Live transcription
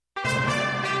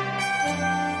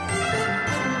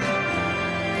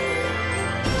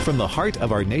From the heart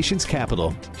of our nation's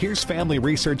capital, here's Family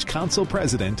Research Council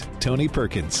President Tony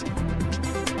Perkins.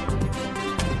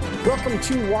 Welcome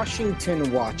to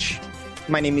Washington Watch.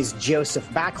 My name is Joseph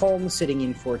Backholm, sitting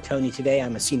in for Tony today.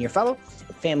 I'm a senior fellow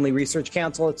at Family Research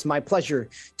Council. It's my pleasure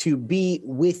to be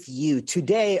with you.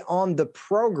 Today on the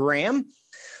program,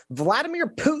 Vladimir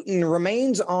Putin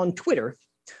remains on Twitter,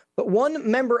 but one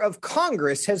member of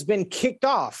Congress has been kicked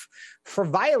off for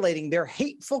violating their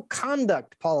hateful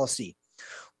conduct policy.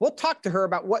 We'll talk to her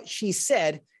about what she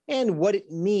said and what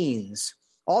it means.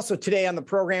 Also today on the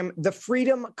program, the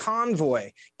Freedom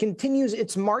Convoy continues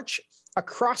its march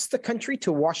across the country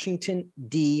to Washington,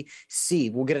 D.C.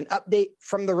 We'll get an update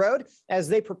from the road as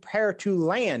they prepare to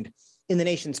land in the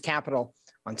nation's capital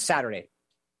on Saturday.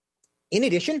 In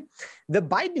addition, the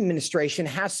Biden administration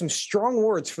has some strong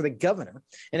words for the governor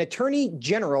and attorney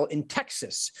general in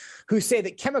Texas, who say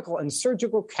that chemical and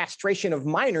surgical castration of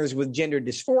minors with gender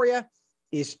dysphoria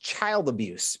is child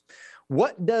abuse.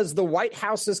 What does the White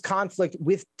House's conflict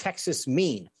with Texas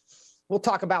mean? We'll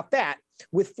talk about that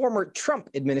with former Trump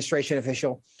administration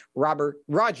official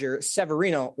Roger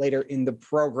Severino later in the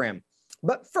program.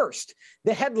 But first,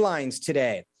 the headlines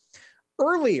today.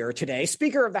 Earlier today,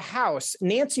 Speaker of the House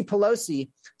Nancy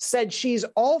Pelosi said she's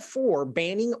all for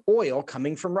banning oil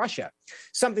coming from Russia,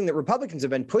 something that Republicans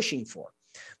have been pushing for,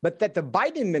 but that the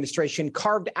Biden administration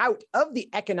carved out of the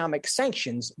economic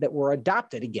sanctions that were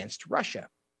adopted against Russia.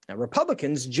 Now,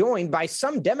 Republicans, joined by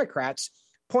some Democrats,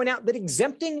 point out that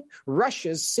exempting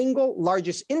Russia's single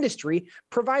largest industry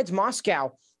provides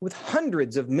Moscow with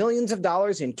hundreds of millions of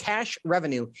dollars in cash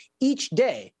revenue each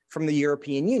day from the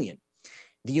European Union,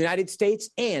 the United States,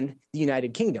 and the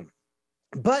United Kingdom.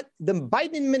 But the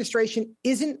Biden administration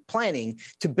isn't planning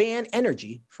to ban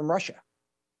energy from Russia.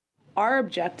 Our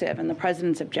objective and the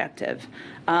president's objective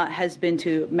has been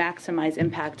to maximize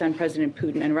impact on President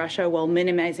Putin and Russia while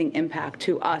minimizing impact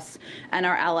to us and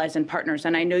our allies and partners.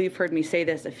 And I know you've heard me say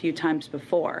this a few times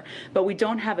before, but we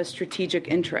don't have a strategic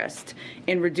interest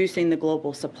in reducing the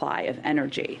global supply of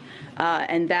energy.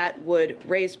 And that would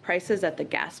raise prices at the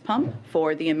gas pump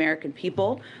for the American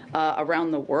people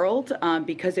around the world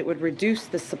because it would reduce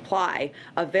the supply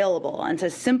available. And it's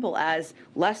as simple as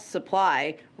less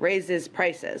supply raises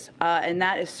prices. And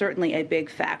that is certainly a big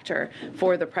factor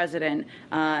for the president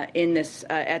in this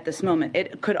at this moment.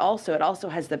 It also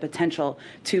has the potential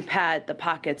to pad the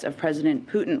pockets of President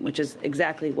Putin, which is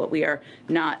exactly what we are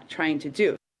not trying to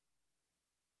do.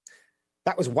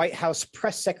 That was White House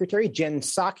Press Secretary Jen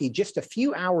Psaki just a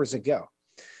few hours ago.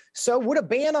 So would a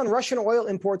ban on Russian oil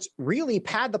imports really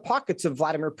pad the pockets of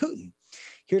Vladimir Putin?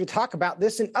 Here to talk about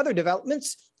this and other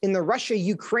developments in the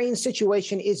Russia-Ukraine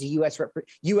situation is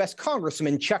U.S.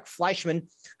 Congressman Chuck Fleischmann,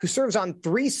 who serves on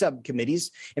 3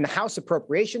 subcommittees in the House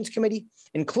Appropriations Committee,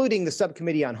 including the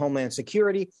Subcommittee on Homeland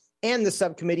Security and the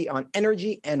Subcommittee on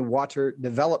Energy and Water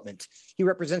Development. He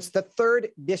represents the 3rd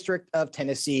District of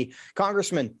Tennessee.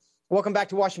 Congressman, welcome back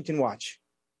to Washington Watch.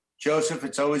 Joseph,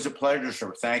 it's always a pleasure,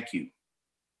 sir. Thank you.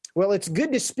 Well, it's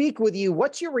good to speak with you.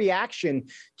 What's your reaction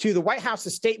to the White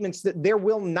House's statements that there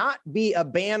will not be a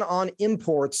ban on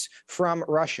imports from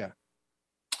Russia?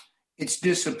 It's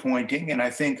disappointing, and I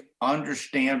think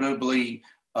understandably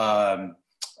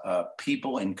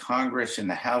people in Congress, in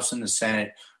the House and the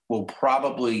Senate will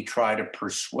probably try to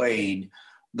persuade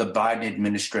the Biden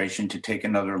administration to take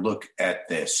another look at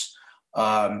this.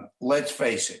 Let's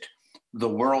face it, the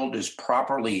world is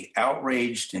properly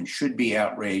outraged and should be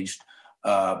outraged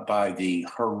by the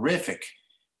horrific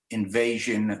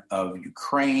invasion of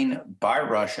Ukraine by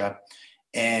Russia.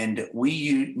 And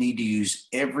we need to use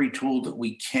every tool that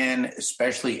we can,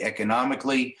 especially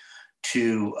economically,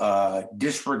 to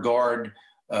disregard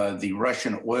the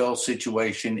Russian oil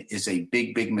situation is a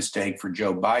big, big mistake for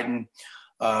Joe Biden.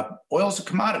 Oil is a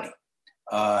commodity.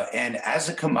 And as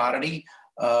a commodity,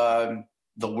 the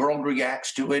world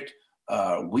reacts to it.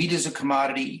 Wheat is a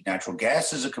commodity. Natural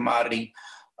gas is a commodity.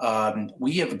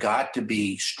 We have got to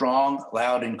be strong,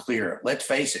 loud, and clear. Let's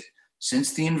face it,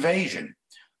 since the invasion,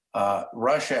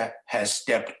 Russia has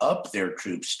stepped up their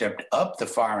troops, stepped up the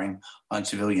firing on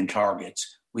civilian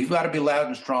targets. We've got to be loud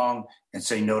and strong and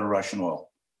say no to Russian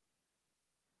oil.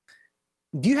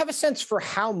 Do you have a sense for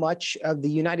how much of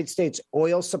the United States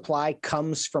oil supply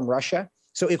comes from Russia?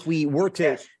 So if we were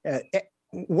to,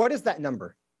 what is that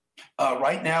number?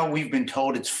 Right now, we've been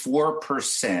told it's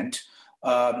 4%.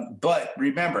 But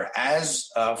remember, as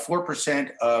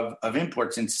 4% of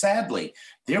imports, and sadly,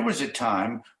 there was a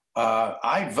time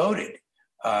I voted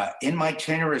in my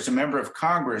tenure as a member of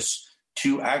Congress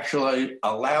to actually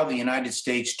allow the United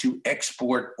States to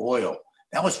export oil.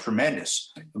 That was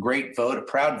tremendous. A great vote, a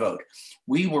proud vote.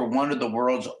 We were one of the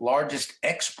world's largest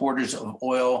exporters of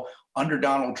oil under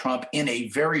Donald Trump in a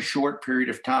very short period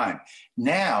of time.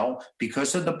 Now,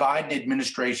 because of the Biden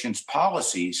administration's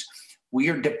policies, we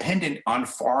are dependent on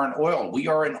foreign oil. We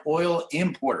are an oil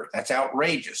importer. That's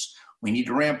outrageous. We need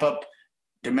to ramp up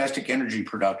domestic energy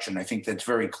production. I think that's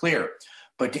very clear.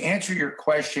 But to answer your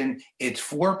question, it's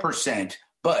 4%.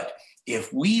 But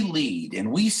if we lead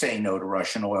and we say no to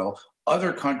Russian oil,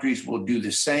 other countries will do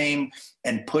the same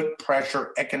and put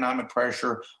pressure, economic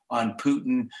pressure on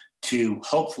Putin to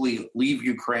hopefully leave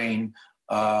Ukraine,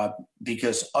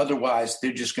 because otherwise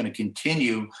they're just going to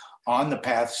continue on the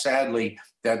path, sadly,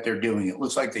 that they're doing. It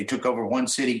looks like they took over one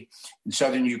city in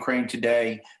southern Ukraine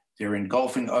today. They're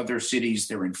engulfing other cities.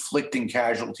 They're inflicting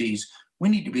casualties. We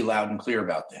need to be loud and clear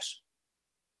about this.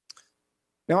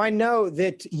 Now, I know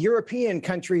that European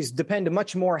countries depend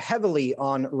much more heavily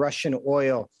on Russian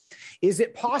oil. Is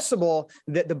it possible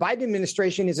that the Biden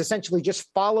administration is essentially just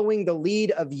following the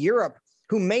lead of Europe,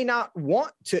 who may not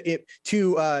want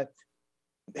to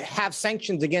have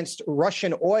sanctions against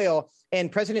Russian oil,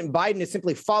 and President Biden is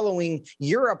simply following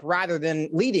Europe rather than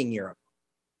leading Europe?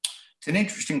 It's an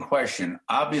interesting question.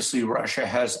 Obviously, Russia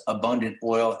has abundant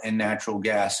oil and natural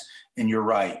gas, and you're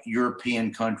right,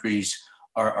 European countries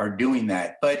are doing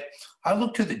that. But I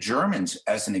look to the Germans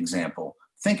as an example.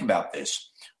 Think about this.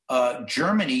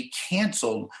 Germany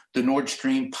canceled the Nord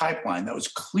Stream pipeline. That was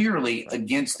clearly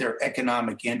against their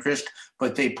economic interest,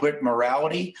 but they put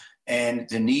morality and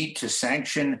the need to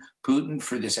sanction Putin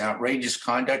for this outrageous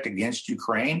conduct against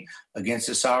Ukraine, against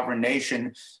a sovereign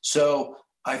nation. So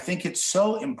I think it's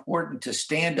so important to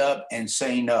stand up and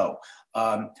say no.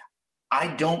 I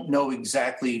don't know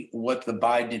exactly what the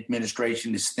Biden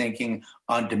administration is thinking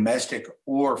on domestic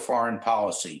or foreign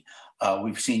policy.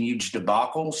 We've seen huge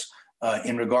debacles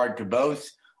in regard to both.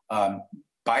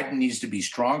 Biden needs to be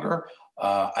stronger.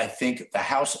 I think the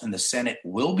House and the Senate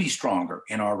will be stronger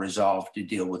in our resolve to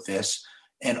deal with this.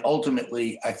 And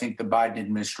ultimately, I think the Biden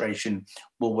administration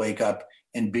will wake up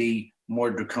and be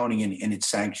more draconian in its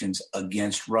sanctions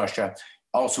against Russia.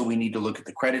 Also, we need to look at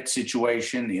the credit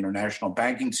situation, the international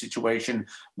banking situation.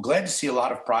 I'm glad to see a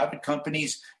lot of private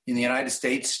companies in the United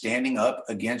States standing up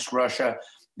against Russia.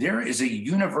 There is a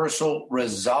universal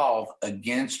resolve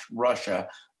against Russia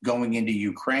going into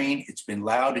Ukraine. It's been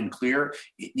loud and clear.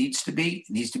 It needs to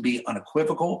be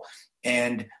unequivocal.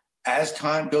 And as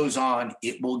time goes on,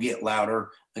 it will get louder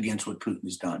against what Putin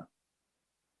has done.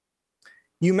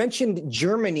 You mentioned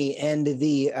Germany and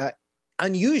the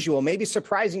unusual, maybe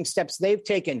surprising steps they've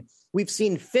taken. We've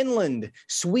seen Finland,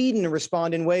 Sweden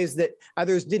respond in ways that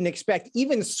others didn't expect.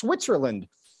 Even Switzerland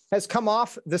has come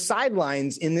off the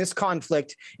sidelines in this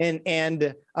conflict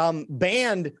and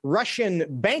banned Russian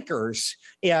bankers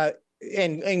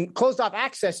and closed off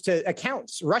access to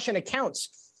accounts, Russian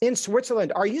accounts in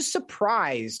Switzerland. Are you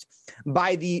surprised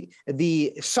by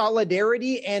the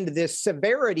solidarity and the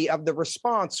severity of the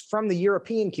response from the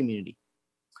European community?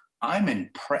 I'm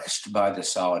impressed by the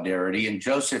solidarity. And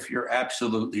Joseph, you're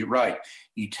absolutely right.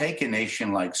 You take a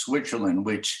nation like Switzerland,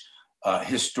 which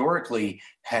historically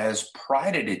has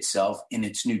prided itself in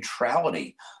its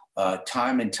neutrality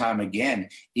time and time again,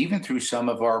 even through some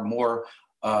of our more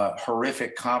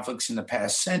horrific conflicts in the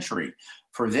past century.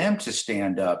 For them to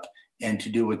stand up and to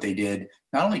do what they did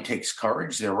not only takes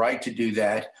courage, they're right to do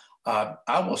that.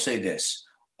 I will say this,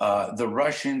 the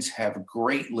Russians have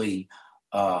greatly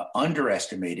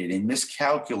underestimated and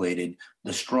miscalculated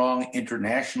the strong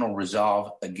international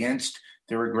resolve against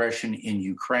their aggression in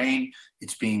Ukraine.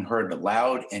 It's being heard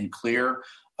loud and clear.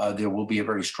 There will be a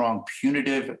very strong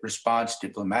punitive response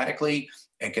diplomatically,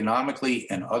 economically,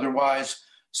 and otherwise.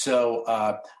 So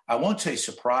I won't say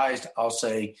surprised, I'll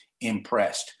say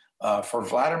impressed. For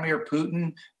Vladimir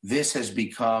Putin, this has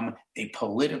become a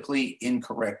politically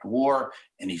incorrect war,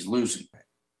 and he's losing.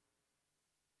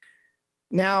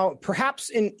 Now, perhaps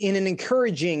in an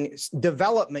encouraging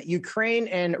development, Ukraine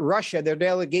and Russia, their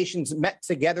delegations met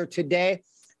together today.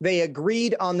 They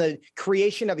agreed on the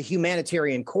creation of a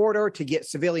humanitarian corridor to get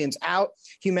civilians out,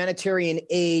 humanitarian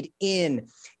aid in.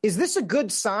 Is this a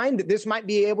good sign that this might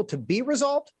be able to be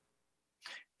resolved?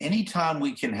 Anytime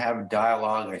we can have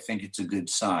dialogue, I think it's a good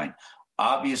sign.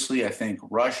 Obviously, I think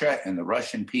Russia and the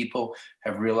Russian people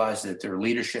have realized that their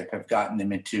leadership have gotten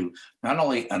them into not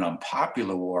only an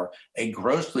unpopular war, a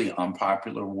grossly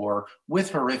unpopular war with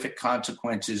horrific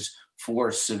consequences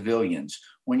for civilians.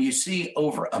 When you see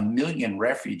over 1 million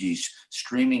refugees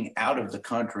streaming out of the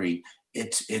country,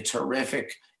 it's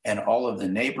horrific. And all of the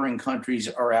neighboring countries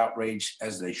are outraged,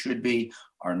 as they should be.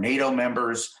 Our NATO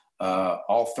members,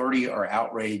 All 30 are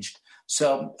outraged.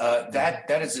 So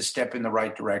that is a step in the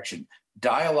right direction.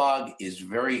 Dialogue is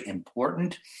very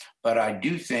important, but I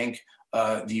do think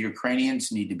the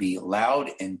Ukrainians need to be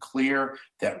loud and clear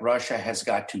that Russia has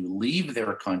got to leave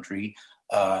their country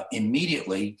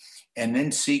immediately and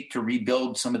then seek to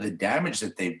rebuild some of the damage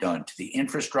that they've done to the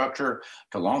infrastructure,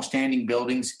 to longstanding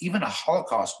buildings. Even a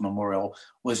Holocaust memorial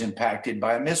was impacted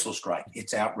by a missile strike.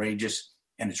 It's outrageous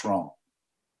and it's wrong.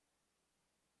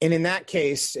 And in that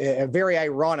case, very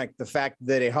ironic, the fact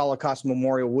that a Holocaust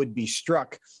memorial would be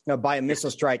struck by a missile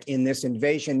strike in this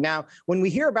invasion. Now, when we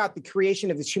hear about the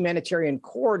creation of this humanitarian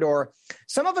corridor,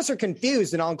 some of us are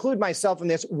confused, and I'll include myself in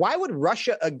this. Why would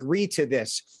Russia agree to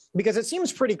this? Because it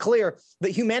seems pretty clear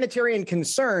that humanitarian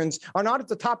concerns are not at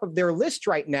the top of their list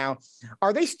right now.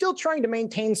 Are they still trying to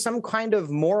maintain some kind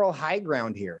of moral high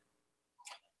ground here?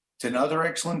 It's another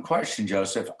excellent question,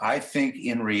 Joseph. I think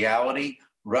in reality,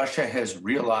 Russia has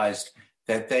realized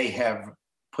that they have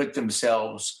put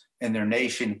themselves and their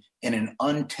nation in an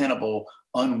untenable,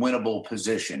 unwinnable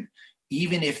position.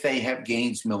 Even if they have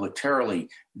gains militarily,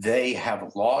 they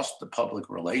have lost the public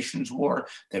relations war,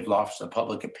 they've lost the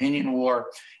public opinion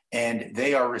war, and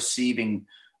they are receiving,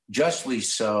 justly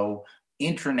so,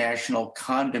 international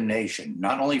condemnation,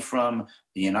 not only from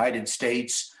the United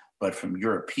States, but from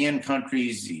European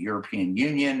countries, the European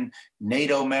Union,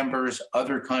 NATO members,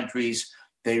 other countries.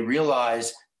 They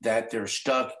realize that they're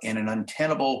stuck in an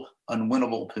untenable,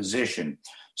 unwinnable position.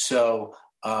 So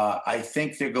I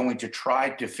think they're going to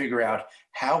try to figure out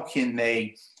how can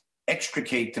they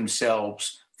extricate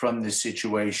themselves from this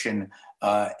situation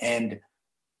and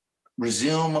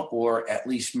resume or at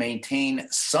least maintain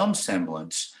some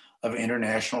semblance of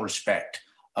international respect.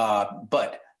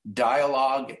 But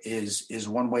dialogue is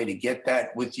one way to get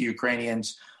that with the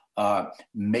Ukrainians.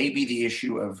 Maybe the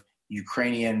issue of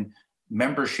Ukrainian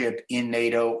membership in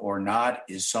NATO or not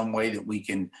is some way that we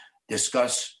can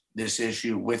discuss this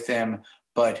issue with them.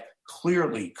 But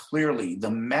clearly, the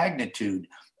magnitude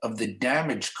of the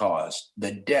damage caused,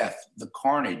 the death, the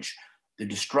carnage, the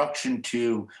destruction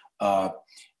to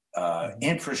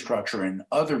infrastructure and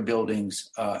other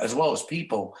buildings, as well as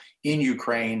people in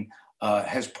Ukraine,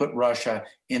 has put Russia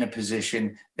in a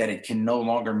position that it can no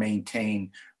longer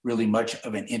maintain really much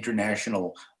of an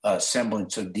international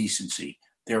semblance of decency.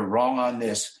 They're wrong on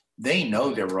this. They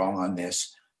know they're wrong on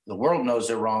this. The world knows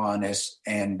they're wrong on this,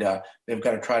 and they've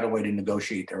got to try to way to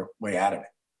negotiate their way out of it.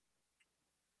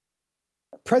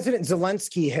 President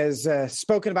Zelensky has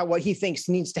spoken about what he thinks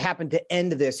needs to happen to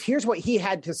end this. Here's what he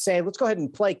had to say. Let's go ahead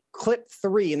and play clip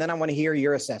 3, and then I want to hear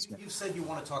your assessment. You said you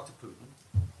want to talk to Putin.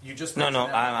 You just No,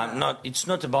 I'm not. It's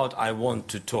not about I want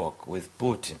to talk with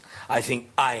Putin. I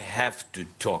think I have to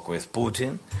talk with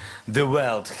Putin. The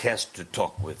world has to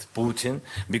talk with Putin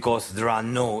because there are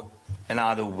no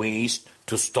other ways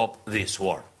to stop this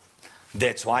war.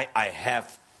 That's why I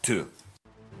have to.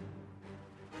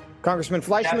 Congressman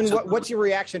Fleischmann, what's your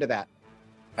reaction to that?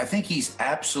 I think he's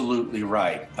absolutely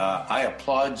right. I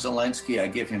applaud Zelensky. I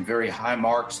give him very high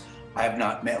marks. I have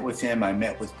not met with him. I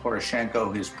met with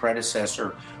Poroshenko, his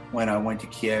predecessor, when I went to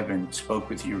Kiev and spoke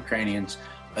with the Ukrainians,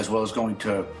 as well as going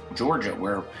to Georgia,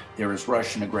 where there is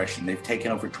Russian aggression. They've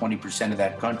taken over 20% of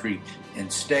that country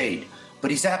and stayed.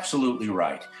 But he's absolutely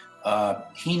right.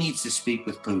 He needs to speak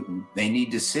with Putin. They need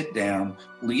to sit down,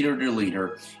 leader to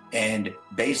leader, and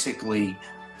basically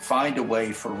find a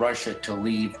way for Russia to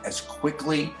leave as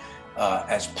quickly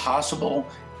as possible,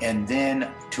 and then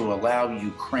to allow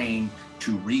Ukraine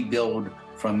to rebuild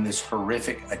from this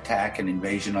horrific attack and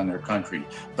invasion on their country.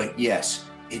 But yes,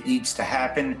 it needs to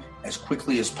happen as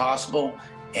quickly as possible.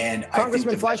 And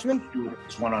Congressman Fleischmann,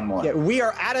 is one-on-one. Yeah, we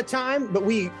are out of time, but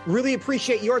we really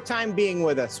appreciate your time being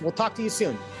with us. We'll talk to you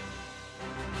soon.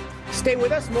 Stay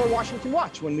with us. More Washington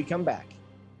Watch when we come back.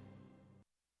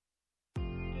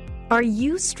 Are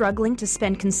you struggling to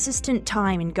spend consistent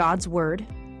time in God's Word?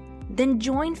 Then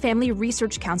join Family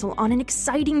Research Council on an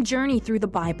exciting journey through the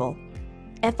Bible.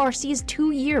 FRC's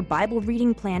 2-year Bible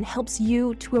reading plan helps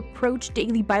you to approach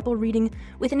daily Bible reading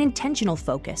with an intentional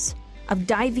focus of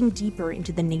diving deeper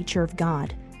into the nature of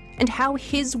God and how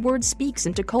His Word speaks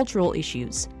into cultural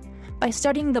issues. By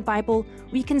studying the Bible,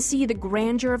 we can see the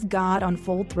grandeur of God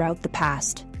unfold throughout the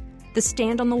past. The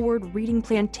Stand on the Word reading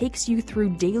plan takes you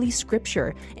through daily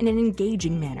scripture in an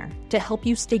engaging manner to help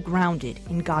you stay grounded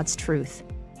in God's truth.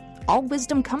 All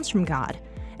wisdom comes from God,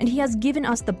 and He has given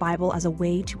us the Bible as a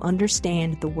way to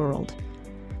understand the world.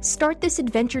 Start this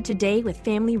adventure today with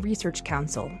Family Research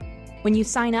Council. When you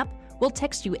sign up, we'll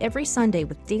text you every Sunday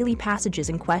with daily passages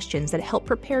and questions that help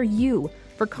prepare you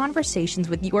for conversations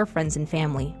with your friends and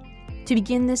family. To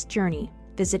begin this journey,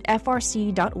 visit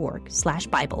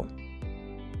frc.org/Bible.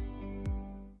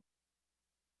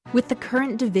 With the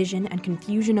current division and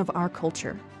confusion of our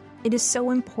culture, it is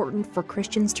so important for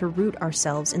Christians to root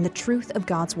ourselves in the truth of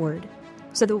God's Word,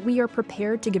 so that we are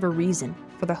prepared to give a reason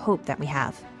for the hope that we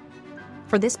have.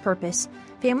 For this purpose,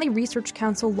 Family Research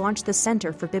Council launched the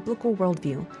Center for Biblical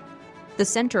Worldview. The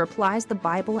center applies the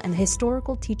Bible and the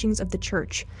historical teachings of the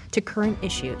Church to current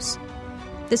issues.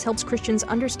 This helps Christians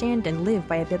understand and live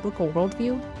by a biblical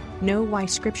worldview, know why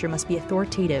Scripture must be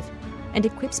authoritative, and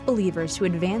equips believers to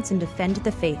advance and defend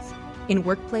the faith in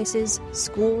workplaces,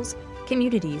 schools,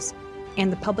 communities,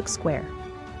 and the public square.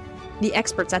 The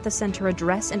experts at the center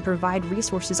address and provide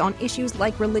resources on issues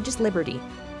like religious liberty,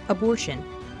 abortion,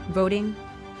 voting,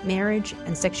 marriage,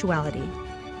 and sexuality.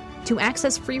 To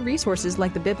access free resources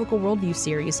like the Biblical Worldview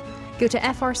series, go to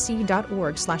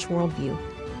frc.org/worldview.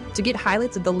 To get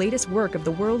highlights of the latest work of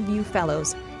the Worldview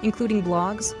Fellows, including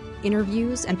blogs,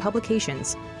 interviews, and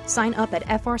publications, sign up at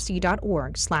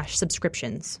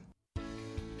frc.org/subscriptions.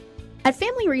 At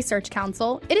Family Research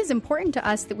Council, it is important to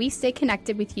us that we stay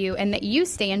connected with you and that you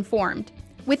stay informed.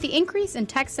 With the increase in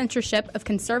tech censorship of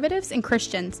conservatives and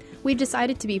Christians, we've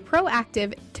decided to be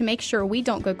proactive to make sure we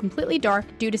don't go completely dark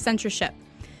due to censorship.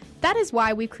 That is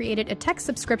why we've created a tech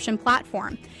subscription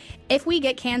platform. If we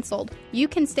get canceled, you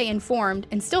can stay informed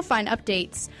and still find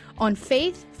updates on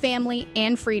faith, family,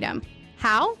 and freedom.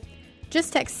 How?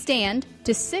 Just text STAND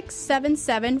to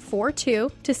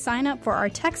 67742 to sign up for our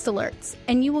text alerts,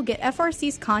 and you will get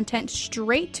FRC's content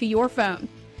straight to your phone.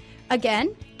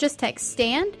 Again, just text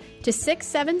STAND to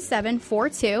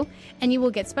 67742, and you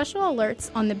will get special alerts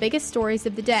on the biggest stories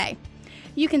of the day.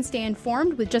 You can stay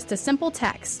informed with just a simple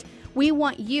text. We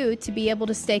want you to be able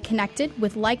to stay connected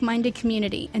with like-minded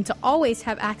community and to always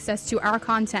have access to our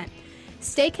content.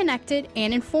 Stay connected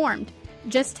and informed.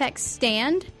 Just text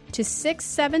STAND to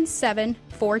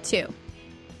 67742.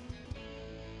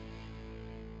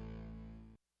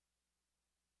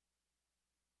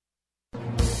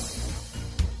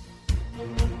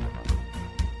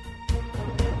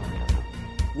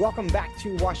 Welcome back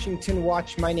to Washington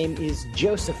Watch. My name is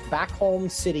Joseph Backholm,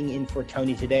 sitting in for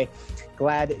Tony today.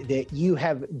 Glad that you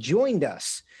have joined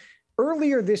us.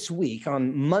 Earlier this week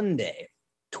on Monday,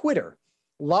 Twitter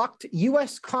locked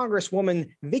U.S. Congresswoman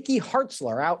Vicky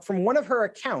Hartzler out from one of her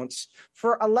accounts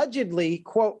for allegedly,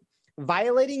 quote,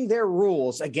 violating their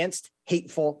rules against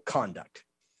hateful conduct.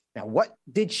 Now, what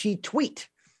did she tweet?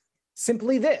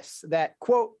 Simply this, that,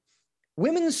 quote,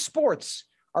 women's sports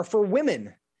are for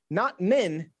women, not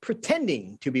men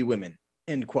pretending to be women,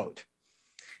 end quote.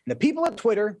 And the people at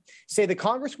Twitter say the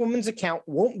Congresswoman's account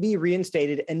won't be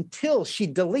reinstated until she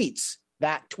deletes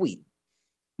that tweet.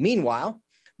 Meanwhile,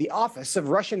 the office of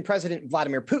Russian President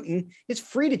Vladimir Putin is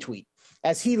free to tweet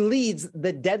as he leads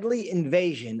the deadly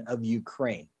invasion of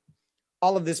Ukraine.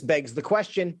 All of this begs the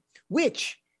question,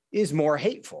 which is more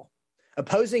hateful?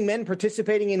 Opposing men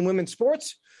participating in women's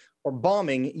sports or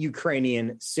bombing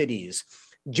Ukrainian cities?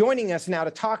 Joining us now to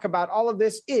talk about all of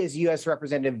this is U.S.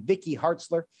 Representative Vicky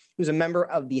Hartzler, who's a member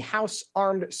of the House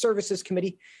Armed Services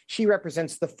Committee. She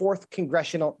represents the 4th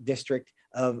Congressional District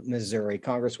of Missouri.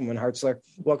 Congresswoman Hartzler,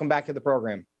 welcome back to the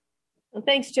program. Well,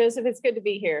 thanks, Joseph. It's good to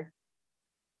be here.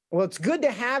 Well, it's good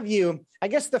to have you. I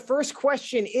guess the first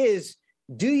question is,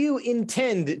 do you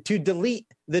intend to delete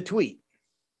the tweet?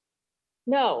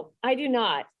 No, I do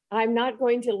not. I'm not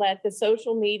going to let the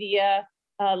social media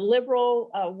liberal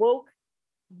woke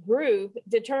group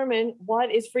determine what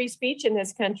is free speech in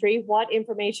this country, what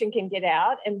information can get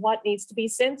out, and what needs to be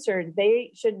censored.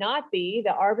 They should not be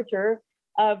the arbiter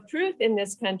of truth in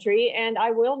this country, and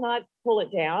I will not pull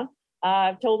it down.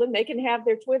 I've told them they can have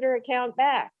their Twitter account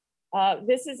back.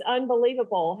 This is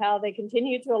unbelievable how they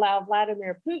continue to allow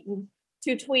Vladimir Putin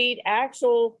to tweet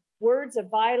actual words of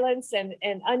violence and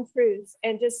untruths,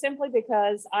 and just simply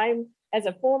because I'm, as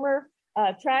a former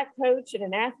track coach and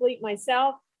an athlete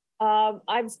myself,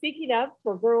 I'm speaking up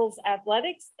for girls'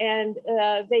 athletics, and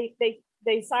they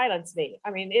silence me.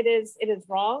 I mean, it is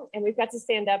wrong, and we've got to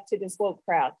stand up to this woke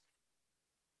crowd.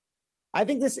 I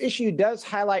think this issue does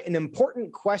highlight an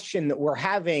important question that we're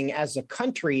having as a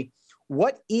country.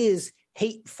 What is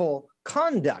hateful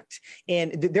conduct?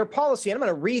 And their policy, and I'm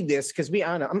going to read this because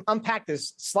I'm unpack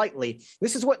this slightly.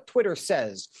 This is what Twitter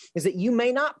says, is that you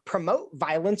may not promote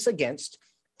violence against,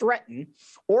 threaten,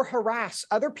 or harass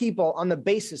other people on the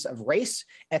basis of race,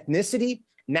 ethnicity,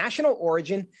 national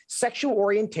origin, sexual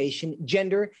orientation,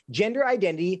 gender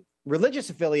identity, religious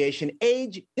affiliation,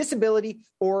 age, disability,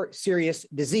 or serious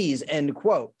disease, end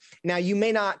quote. Now, you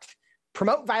may not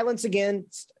promote violence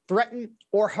against, threaten,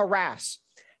 or harass.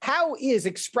 How is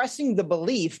expressing the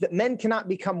belief that men cannot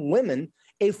become women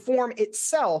a form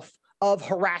itself of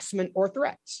harassment or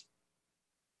threats?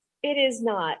 It is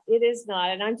not. It is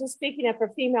not. And I'm just speaking up for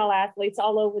female athletes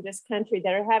all over this country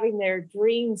that are having their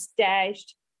dreams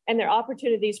dashed and their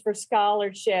opportunities for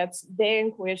scholarships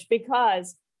vanquished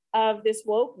because of this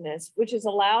wokeness, which is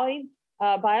allowing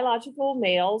biological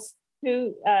males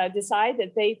who decide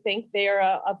that they think they're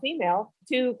a female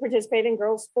to participate in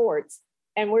girls' sports.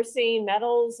 And we're seeing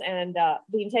medals and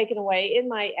being taken away. In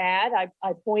my ad,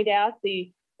 I point out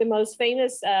the most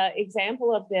famous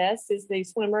example of this is the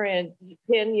swimmer in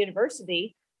Penn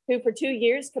University, who for 2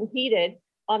 years competed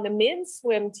on the men's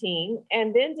swim team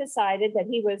and then decided that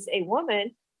he was a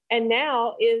woman and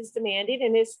now is demanding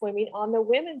and is swimming on the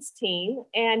women's team.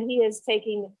 And he is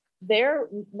taking their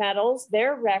medals,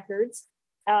 their records,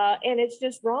 and it's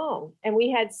just wrong. And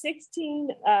we had 16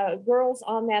 girls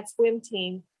on that swim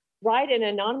team write an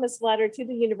anonymous letter to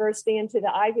the university and to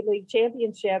the Ivy League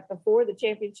championship before the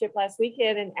championship last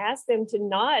weekend and ask them to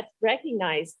not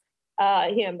recognize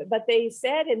him. But they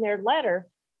said in their letter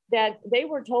that they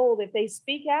were told if they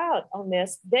speak out on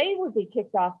this, they would be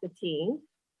kicked off the team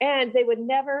and they would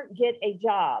never get a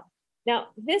job. Now,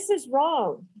 this is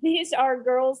wrong. These are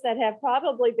girls that have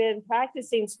probably been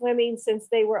practicing swimming since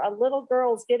they were little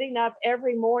girls, getting up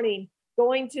every morning,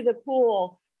 going to the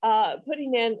pool,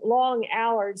 putting in long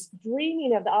hours,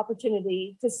 dreaming of the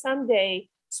opportunity to someday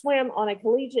swim on a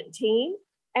collegiate team,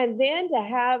 and then to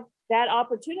have that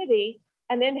opportunity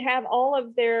and then have all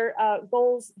of their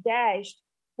goals dashed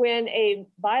when a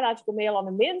biological male on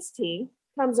the men's team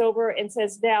comes over and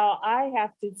says, now I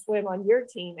have to swim on your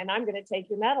team and I'm going to take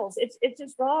your medals. It's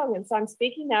just wrong. And so I'm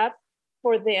speaking up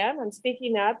for them. I'm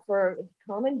speaking up for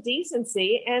common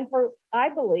decency and for, I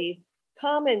believe,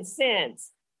 common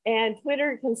sense. And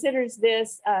Twitter considers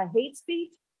this hate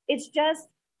speech. It's just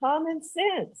common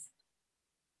sense.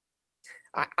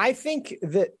 I think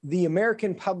that the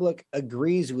American public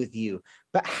agrees with you,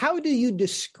 but how do you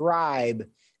describe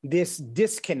this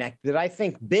disconnect that I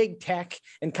think big tech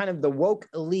and kind of the woke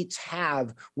elites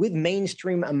have with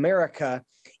mainstream America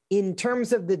in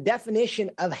terms of the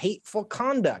definition of hateful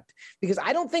conduct? Because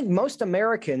I don't think most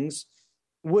Americans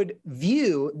would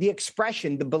view the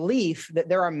expression, the belief that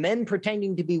there are men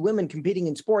pretending to be women competing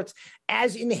in sports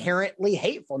as inherently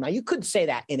hateful. Now, you could say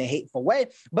that in a hateful way,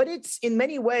 but it's in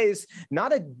many ways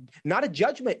not a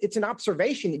judgment. It's an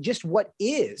observation, just what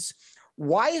is.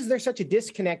 Why is there such a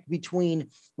disconnect between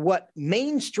what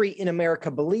Main Street in America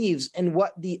believes and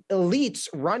what the elites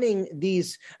running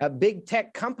these big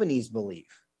tech companies believe?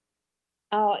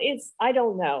 I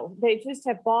don't know. They just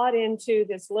have bought into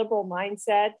this liberal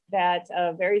mindset that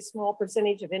a very small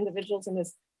percentage of individuals in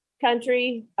this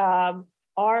country are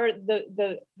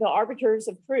the arbiters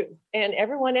of truth, and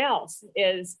everyone else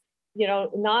is,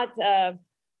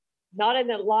 not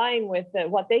in line with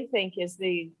what they think is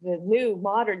the new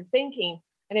modern thinking.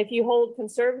 And if you hold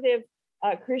conservative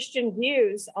Christian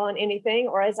views on anything,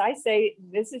 or as I say,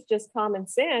 this is just common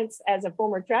sense as a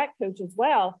former track coach as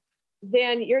well,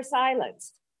 then you're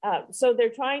silenced. So they're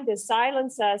trying to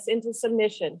silence us into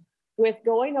submission with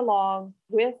going along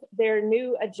with their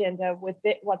new agenda, with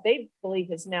what they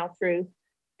believe is now truth.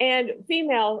 And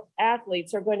female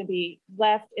athletes are going to be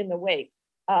left in the wake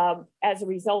as a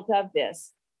result of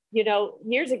this.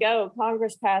 Years ago,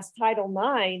 Congress passed Title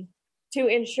IX to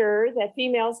ensure that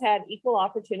females had equal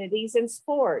opportunities in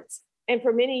sports. And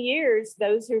for many years,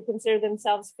 those who consider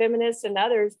themselves feminists and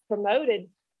others promoted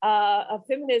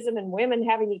feminism and women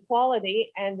having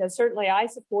equality. And certainly I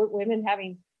support women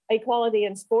having equality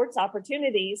in sports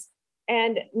opportunities.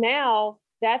 And now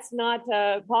that's not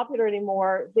popular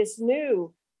anymore. This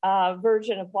new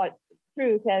version of what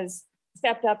truth has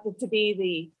stepped up to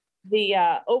be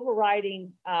the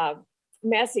overriding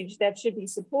message that should be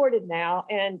supported now.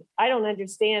 And I don't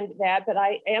understand that, but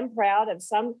I am proud of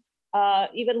some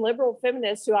even liberal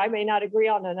feminists who I may not agree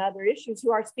on other issues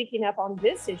who are speaking up on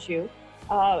this issue.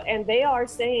 And they are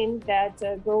saying that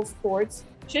girls' sports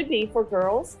should be for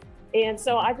girls. And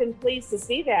so I've been pleased to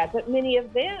see that. But many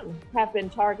of them have been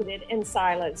targeted and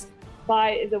silenced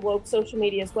by the woke social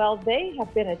media as well. They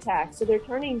have been attacked. So they're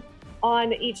turning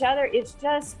on each other. It's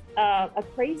just a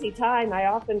crazy time. I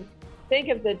often think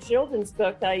of the children's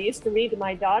book that I used to read to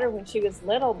my daughter when she was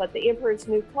little, but The Emperor's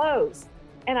New Clothes.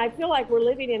 And I feel like we're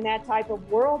living in that type of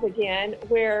world again,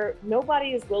 where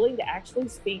nobody is willing to actually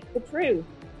speak the truth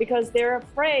because they're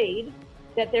afraid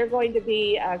that they're going to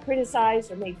be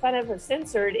criticized or made fun of or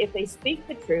censored if they speak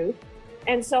the truth.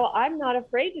 And so I'm not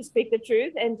afraid to speak the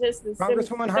truth. And just the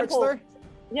Congresswoman Hartzler?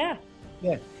 Yeah.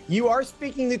 Yeah, you are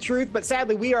speaking the truth, but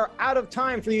sadly, we are out of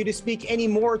time for you to speak any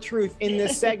more truth in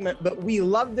this segment. But we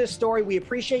love this story. We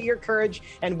appreciate your courage,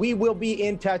 and we will be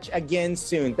in touch again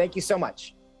soon. Thank you so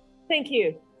much. Thank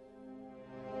you.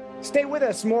 Stay with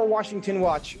us. More Washington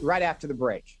Watch right after the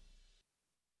break.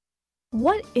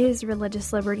 What is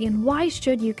religious liberty and why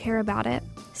should you care about it?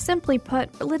 Simply put,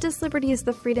 religious liberty is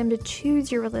the freedom to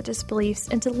choose your religious beliefs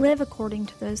and to live according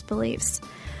to those beliefs.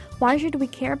 Why should we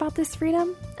care about this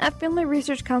freedom? At Family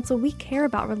Research Council, we care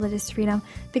about religious freedom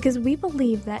because we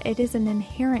believe that it is an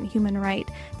inherent human right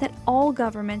that all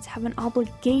governments have an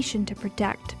obligation to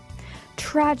protect.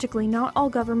 Tragically, not all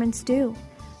governments do.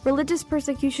 Religious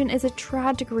persecution is a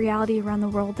tragic reality around the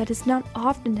world that is not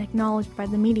often acknowledged by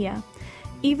the media,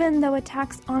 even though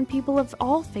attacks on people of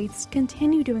all faiths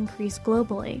continue to increase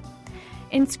globally.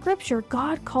 In Scripture,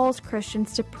 God calls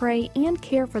Christians to pray and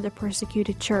care for the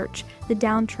persecuted church, the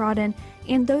downtrodden,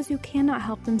 and those who cannot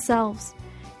help themselves.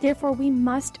 Therefore, we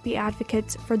must be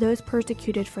advocates for those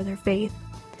persecuted for their faith.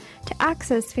 To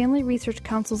access Family Research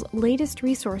Council's latest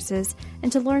resources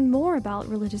and to learn more about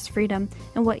religious freedom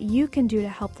and what you can do to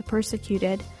help the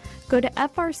persecuted, go to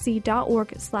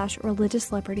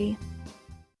frc.org/religiousliberty.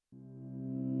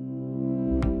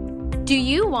 Do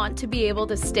you want to be able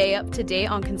to stay up to date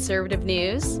on conservative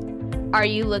news? Are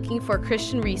you looking for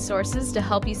Christian resources to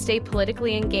help you stay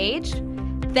politically engaged?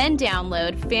 Then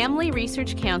download Family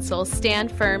Research Council's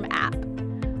Stand Firm app.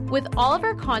 With all of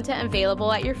our content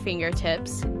available at your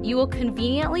fingertips, you will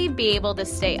conveniently be able to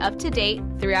stay up to date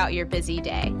throughout your busy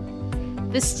day.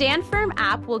 The Stand Firm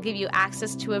app will give you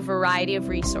access to a variety of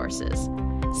resources,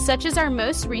 such as our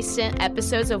most recent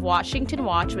episodes of Washington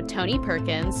Watch with Tony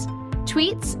Perkins,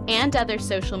 tweets and other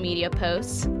social media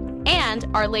posts, and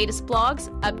our latest blogs,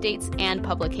 updates, and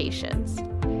publications.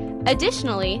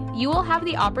 Additionally, you will have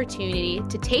the opportunity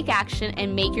to take action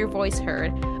and make your voice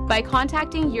heard by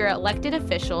contacting your elected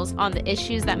officials on the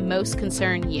issues that most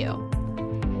concern you.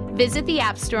 Visit the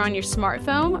App Store on your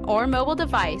smartphone or mobile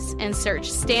device and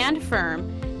search Stand Firm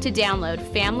to download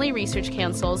Family Research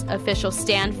Council's official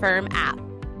Stand Firm app.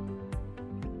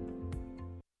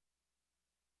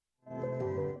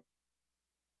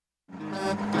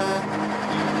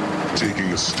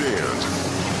 Taking a stand,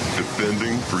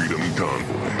 defending Freedom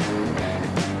Convoy.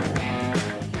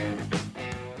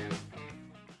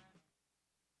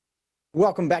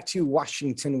 Welcome back to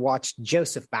Washington Watch.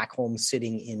 Joseph back home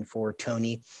sitting in for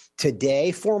Tony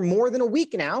today. For more than a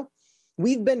week now,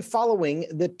 we've been following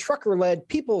the trucker-led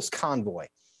People's Convoy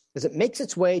as it makes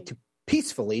its way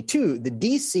peacefully to the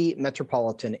D.C.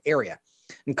 metropolitan area.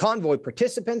 And convoy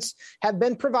participants have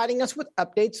been providing us with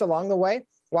updates along the way,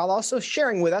 while also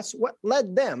sharing with us what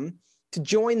led them to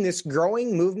join this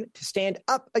growing movement to stand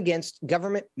up against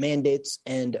government mandates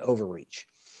and overreach.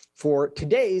 For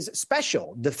today's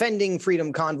special Defending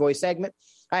Freedom Convoy segment,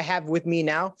 I have with me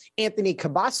now Anthony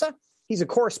Cabassa. He's a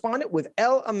correspondent with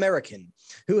El American,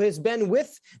 who has been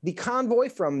with the convoy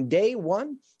from day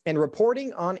one and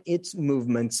reporting on its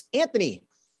movements. Anthony,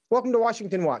 welcome to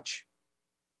Washington Watch.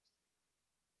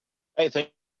 Hey, thank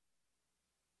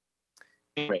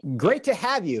you. Great to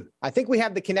have you. I think we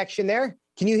have the connection there.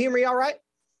 Can you hear me all right?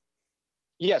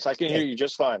 Yes, I can hear you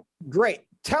just fine. Great.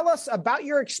 Tell us about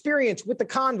your experience with the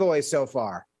convoy so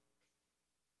far.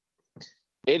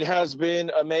 It has been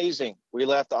amazing. We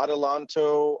left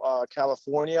Adelanto,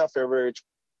 California, February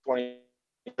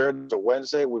 23rd to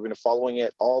Wednesday. We've been following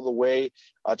it all the way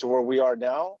to where we are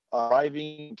now,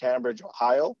 arriving in Cambridge,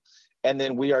 Ohio. And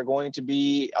then we are going to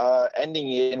be ending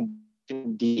in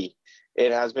D.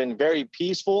 It has been very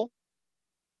peaceful.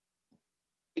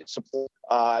 Support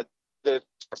the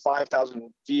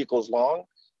 5,000 vehicles long,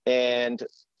 and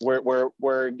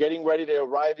we're getting ready to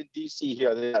arrive in DC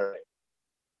here this Saturday.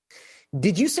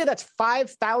 Did you say that's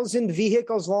 5,000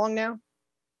 vehicles long now?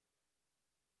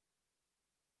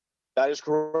 That is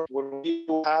correct. When we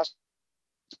passed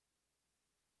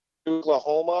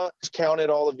Oklahoma, counted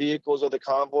all the vehicles of the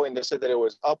convoy, and they said that it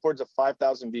was upwards of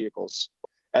 5,000 vehicles,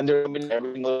 and they're coming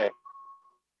every single day.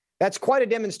 That's quite a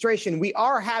demonstration. We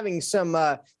are having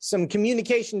some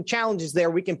communication challenges there.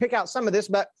 We can pick out some of this,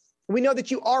 but we know that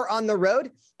you are on the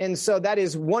road, and so that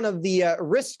is one of the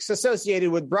risks associated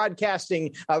with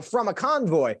broadcasting from a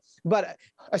convoy. But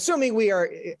assuming we are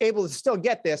able to still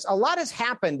get this, a lot has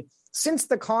happened since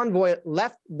the convoy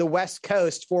left the West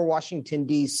Coast for Washington,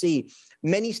 D.C.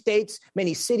 Many states,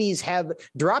 many cities have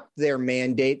dropped their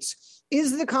mandates.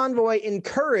 Is the convoy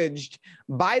encouraged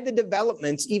by the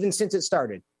developments even since it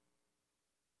started?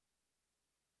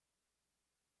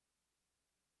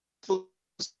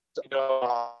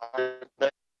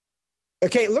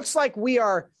 Okay, it looks like we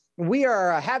are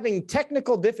having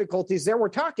technical difficulties there. We're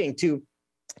talking to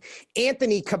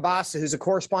Anthony Cabassa, who's a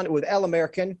correspondent with El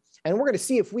American, and we're going to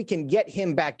see if we can get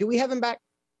him back. Do we have him back?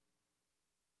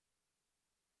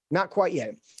 Not quite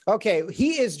yet. Okay,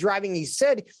 he is driving. He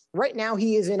said right now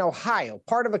he is in Ohio,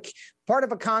 part of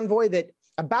a convoy that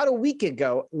about a week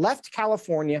ago left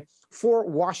California for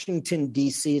Washington,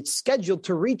 D.C. It's scheduled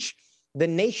to reach the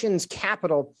nation's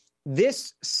capital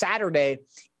this Saturday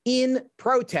in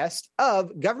protest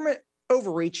of government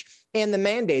overreach and the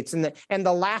mandates. And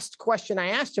the last question I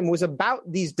asked him was about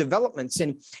these developments.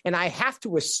 And I have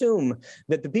to assume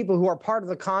that the people who are part of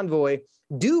the convoy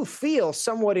do feel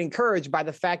somewhat encouraged by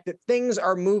the fact that things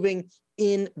are moving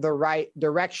in the right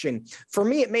direction. For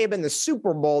me, it may have been the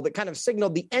Super Bowl that kind of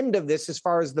signaled the end of this as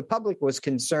far as the public was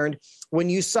concerned, when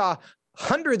you saw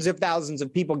hundreds of thousands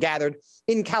of people gathered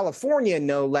in California,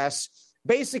 no less,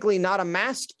 basically not a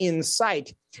mask in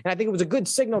sight. And I think it was a good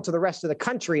signal to the rest of the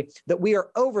country that we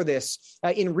are over this.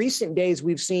 In recent days,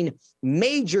 we've seen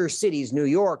major cities, New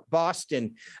York,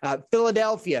 Boston,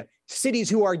 Philadelphia, cities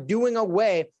who are doing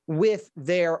away with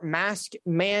their mask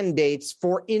mandates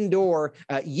for indoor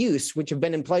use, which have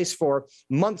been in place for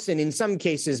months and in some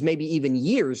cases, maybe even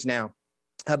years now.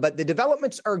 But the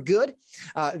developments are good.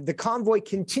 The convoy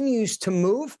continues to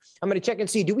move. I'm going to check and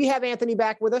see. Do we have Anthony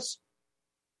back with us?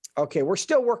 Okay, we're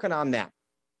still working on that.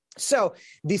 So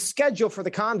the schedule for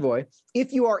the convoy,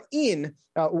 if you are in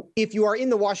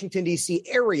the Washington, D.C.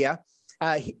 area,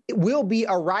 will be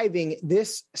arriving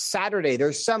this Saturday.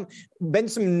 There's been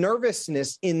some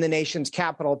nervousness in the nation's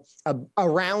capital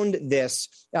around this.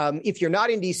 If you're not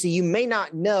in D.C., you may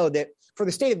not know that for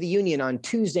the State of the Union on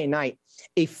Tuesday night,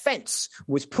 a fence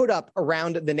was put up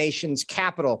around the nation's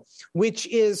capital, which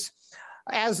is,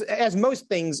 as most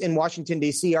things in Washington,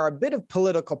 D.C., are a bit of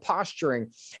political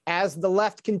posturing as the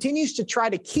left continues to try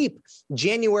to keep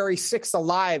January 6th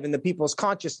alive in the people's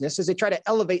consciousness as they try to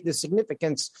elevate the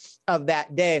significance of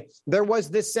that day. There was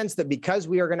this sense that because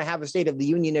we are going to have a State of the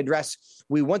Union address,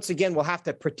 we once again will have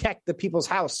to protect the people's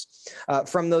house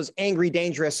from those angry,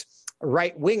 dangerous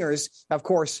right-wingers. Of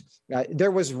course,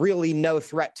 there was really no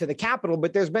threat to the Capitol,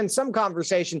 but there's been some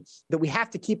conversation that we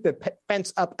have to keep the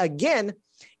fence up again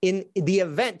in the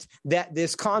event that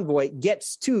this convoy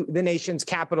gets to the nation's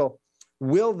capital.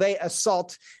 Will they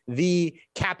assault the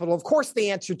Capitol? Of course,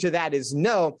 the answer to that is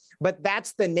no, but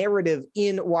that's the narrative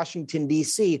in Washington,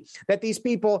 D.C., that these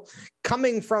people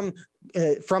coming from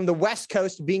the West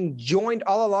Coast being joined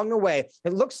all along the way.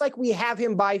 It looks like we have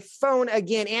him by phone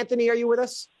again. Anthony, are you with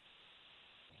us?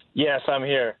 Yes, I'm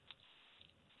here.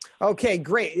 Okay,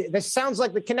 great. This sounds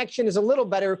like the connection is a little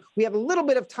better. We have a little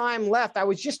bit of time left. I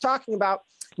was just talking about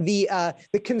the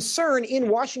concern in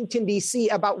Washington, D.C.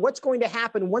 about what's going to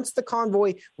happen once the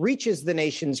convoy reaches the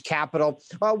nation's capital.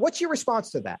 What's your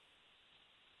response to that?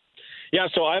 Yeah,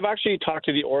 so I've actually talked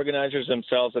to the organizers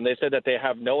themselves, and they said that they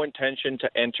have no intention to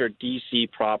enter D.C.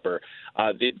 proper.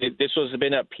 This has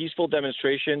been a peaceful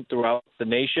demonstration throughout the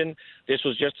nation. This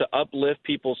was just to uplift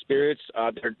people's spirits.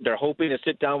 They're hoping to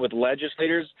sit down with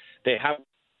legislators. They have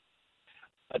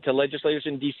to legislators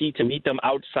in D.C. to meet them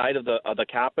outside of the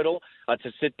Capitol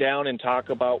to sit down and talk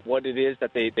about what it is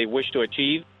that they wish to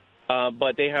achieve.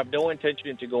 But they have no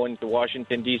intention to go into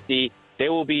Washington, D.C. They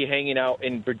will be hanging out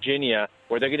in Virginia,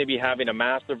 where they're going to be having a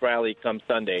massive rally come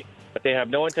Sunday. But they have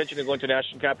no intention of going to the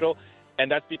national capital,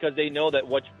 and that's because they know that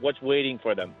what's waiting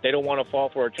for them. They don't want to fall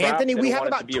for a trap. Anthony, we have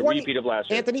about 20 a repeat of last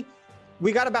year. Anthony,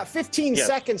 we got about 15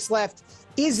 seconds left.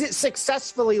 Is it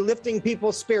successfully lifting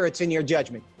people's spirits in your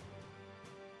judgment?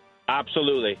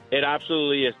 Absolutely. It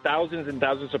absolutely is. Thousands and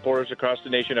thousands of supporters across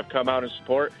the nation have come out and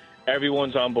support.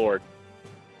 Everyone's on board.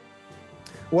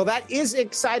 Well, that is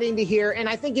exciting to hear, and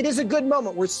I think it is a good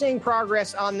moment. We're seeing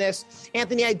progress on this.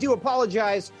 Anthony, I do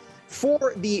apologize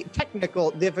for the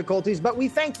technical difficulties, but we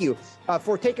thank you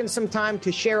for taking some time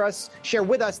to share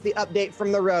with us the update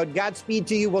from the road. Godspeed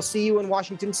to you. We'll see you in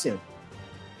Washington soon.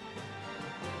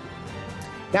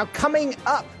 Now, coming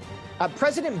up,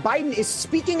 President Biden is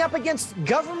speaking up against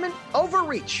government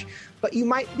overreach, but you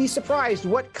might be surprised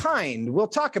what kind. We'll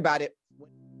talk about it.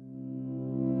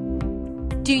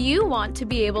 Do you want to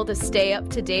be able to stay up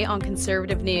to date on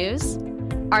conservative news?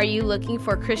 Are you looking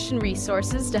for Christian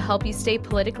resources to help you stay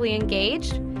politically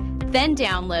engaged? Then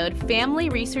download Family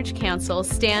Research Council's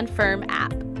Stand Firm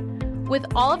app. With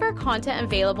all of our content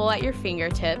available at your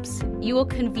fingertips, you will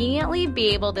conveniently be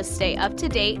able to stay up to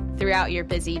date throughout your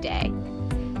busy day.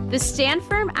 The Stand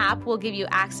Firm app will give you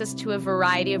access to a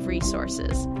variety of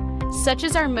resources, such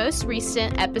as our most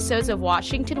recent episodes of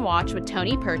Washington Watch with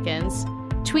Tony Perkins,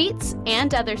 tweets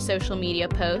and other social media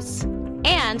posts,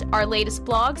 and our latest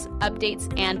blogs,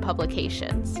 updates, and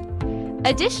publications.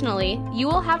 Additionally, you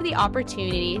will have the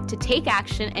opportunity to take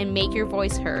action and make your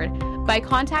voice heard by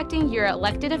contacting your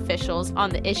elected officials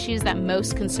on the issues that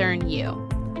most concern you.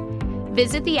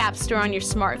 Visit the App Store on your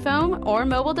smartphone or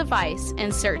mobile device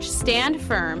and search Stand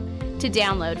Firm to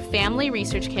download Family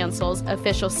Research Council's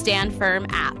official Stand Firm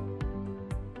app.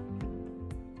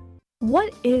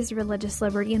 What is religious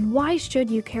liberty and why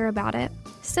should you care about it?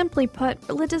 Simply put,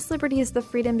 religious liberty is the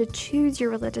freedom to choose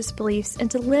your religious beliefs and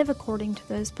to live according to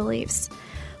those beliefs.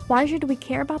 Why should we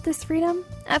care about this freedom?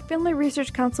 At Family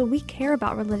Research Council, we care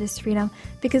about religious freedom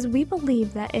because we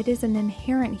believe that it is an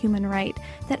inherent human right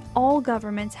that all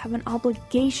governments have an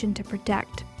obligation to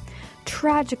protect.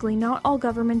 Tragically, not all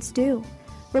governments do.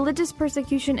 Religious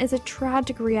persecution is a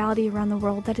tragic reality around the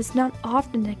world that is not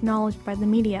often acknowledged by the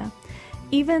media,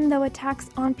 even though attacks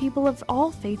on people of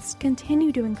all faiths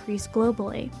continue to increase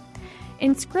globally.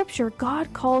 In Scripture,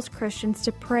 God calls Christians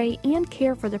to pray and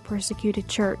care for the persecuted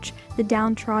church, the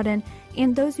downtrodden,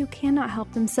 and those who cannot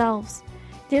help themselves.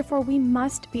 Therefore, we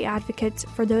must be advocates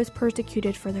for those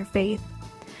persecuted for their faith.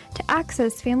 To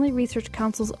access Family Research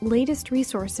Council's latest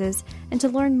resources and to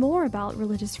learn more about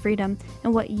religious freedom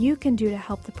and what you can do to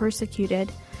help the persecuted,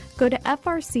 go to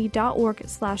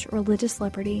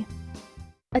frc.org/religiousliberty.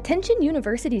 Attention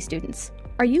university students.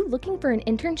 Are you looking for an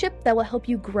internship that will help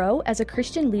you grow as a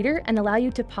Christian leader and allow you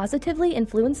to positively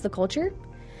influence the culture?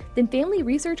 Then Family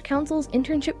Research Council's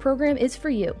internship program is for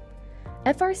you.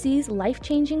 FRC's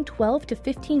life-changing 12 to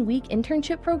 15-week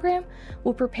internship program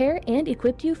will prepare and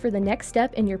equip you for the next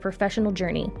step in your professional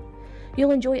journey.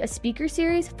 You'll enjoy a speaker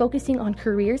series focusing on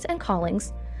careers and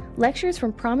callings, lectures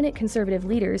from prominent conservative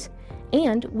leaders,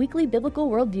 and weekly biblical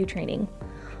worldview training.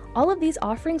 All of these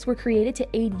offerings were created to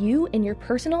aid you in your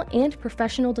personal and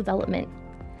professional development.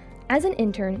 As an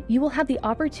intern, you will have the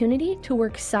opportunity to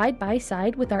work side by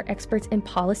side with our experts in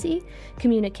policy,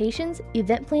 communications,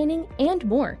 event planning, and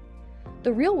more.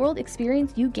 The real-world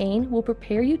experience you gain will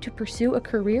prepare you to pursue a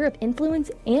career of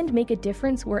influence and make a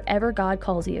difference wherever God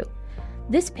calls you.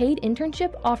 This paid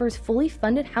internship offers fully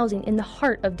funded housing in the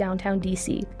heart of downtown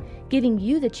DC, giving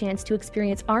you the chance to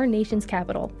experience our nation's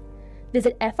capital.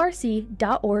 Visit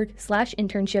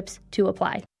frc.org/internships to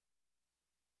apply.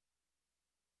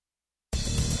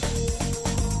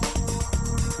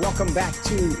 Welcome back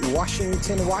to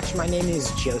Washington Watch. My name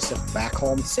is Joseph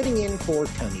Backholm, sitting in for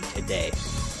Tony today.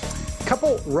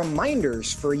 Couple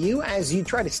reminders for you as you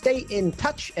try to stay in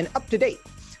touch and up to date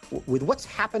with what's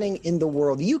happening in the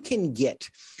world. You can get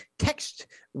text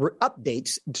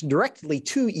updates directly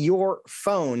to your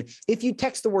phone if you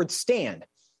text the word STAND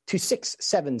to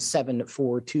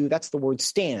 67742. That's the word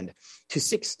STAND to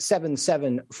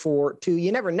 67742.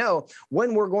 You never know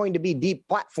when we're going to be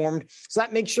deplatformed, so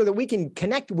that makes sure that we can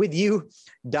connect with you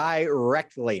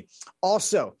directly.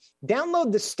 Also,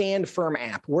 download the Stand Firm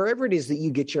app wherever it is that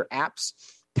you get your apps.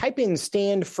 Type in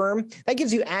Stand Firm. That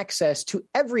gives you access to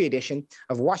every edition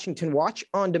of Washington Watch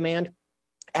on demand,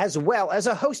 as well as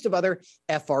a host of other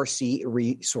FRC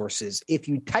resources. If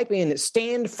you type in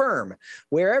Stand Firm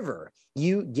wherever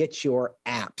you get your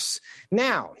apps.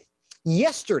 Now,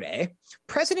 yesterday,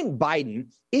 President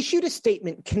Biden issued a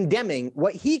statement condemning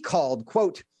what he called,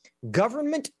 quote,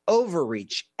 government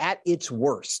overreach at its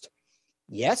worst.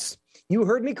 Yes, you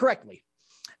heard me correctly.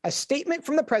 A statement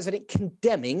from the president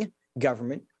condemning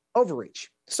government overreach.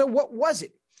 So what was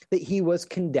it that he was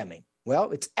condemning?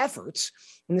 Well, it's efforts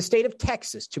in the state of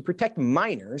Texas to protect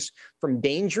minors from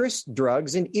dangerous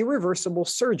drugs and irreversible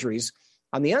surgeries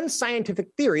on the unscientific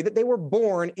theory that they were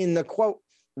born in the, quote,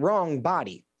 wrong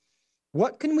body.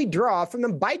 What can we draw from the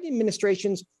Biden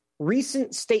administration's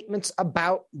recent statements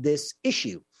about this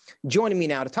issue? Joining me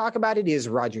now to talk about it is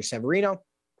Roger Severino,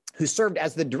 who served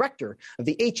as the director of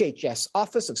the HHS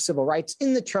Office of Civil Rights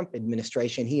in the Trump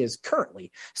administration. He is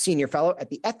currently senior fellow at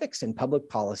the Ethics and Public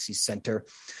Policy Center.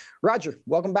 Roger,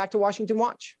 welcome back to Washington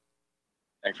Watch.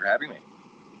 Thanks for having me.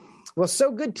 Well,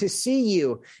 so good to see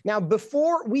you. Now,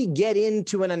 before we get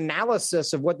into an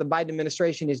analysis of what the Biden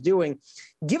administration is doing,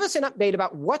 give us an update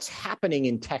about what's happening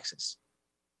in Texas.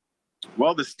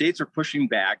 Well, the states are pushing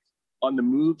back on the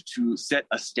move to set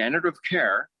a standard of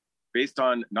care based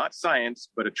on not science,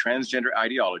 but a transgender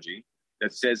ideology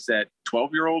that says that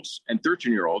 12-year-olds and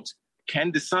 13-year-olds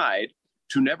can decide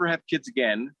to never have kids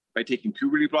again by taking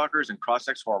puberty blockers and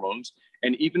cross-sex hormones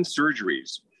and even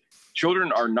surgeries.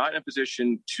 Children are not in a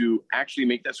position to actually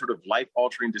make that sort of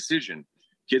life-altering decision.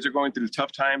 Kids are going through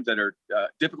tough times that are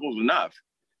difficult enough.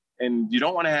 And you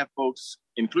don't want to have folks,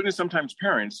 including sometimes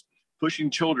parents, pushing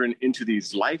children into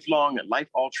these lifelong,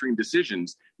 life-altering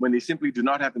decisions when they simply do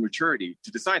not have the maturity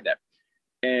to decide that.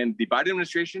 And the Biden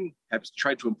administration has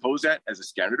tried to impose that as a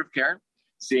standard of care,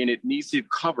 saying it needs to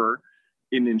cover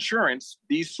in insurance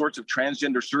these sorts of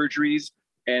transgender surgeries,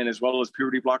 and as well as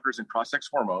puberty blockers and cross-sex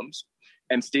hormones,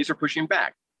 and states are pushing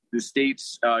back. The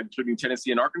states, including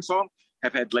Tennessee and Arkansas,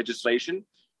 have had legislation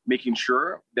making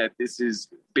sure that this is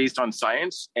based on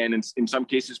science and in some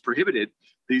cases prohibited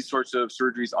these sorts of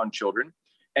surgeries on children.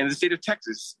 And the state of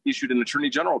Texas issued an attorney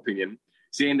general opinion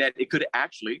saying that it could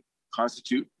actually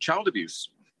constitute child abuse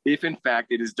if, in fact,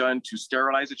 it is done to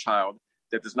sterilize a child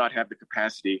that does not have the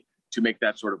capacity to make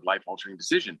that sort of life-altering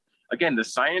decision. Again, the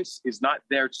science is not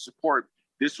there to support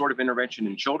this sort of intervention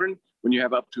in children when you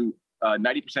have up to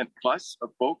 90% plus of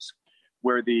folks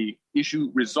where the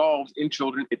issue resolves in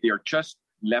children if they are just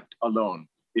left alone.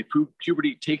 If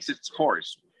puberty takes its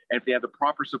course and if they have the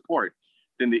proper support,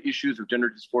 then the issues of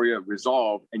gender dysphoria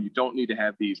resolve and you don't need to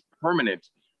have these permanent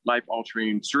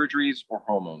life-altering surgeries or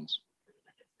hormones.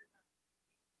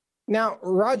 Now,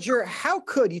 Roger,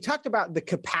 you talked about the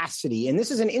capacity, and this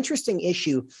is an interesting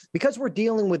issue because we're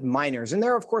dealing with minors, and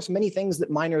there are, of course, many things that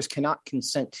minors cannot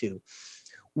consent to.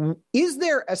 Is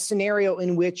there a scenario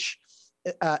in which,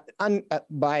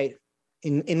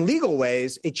 in legal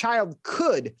ways, a child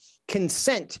could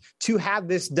consent to have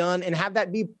this done and have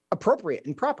that be appropriate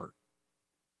and proper?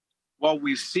 Well,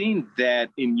 we've seen that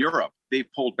in Europe,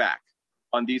 they've pulled back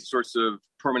on these sorts of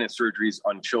permanent surgeries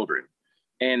on children.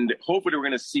 And hopefully we're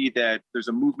going to see that there's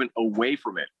a movement away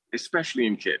from it, especially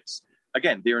in kids.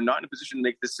 Again, they are not in a position to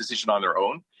make this decision on their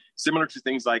own, similar to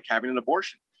things like having an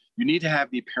abortion. You need to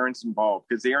have the parents involved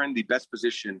because they are in the best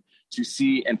position to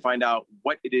see and find out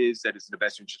what it is that is in the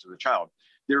best interest of the child.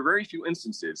 There are very few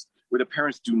instances where the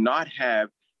parents do not have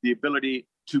the ability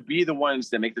to be the ones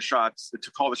that make the shots,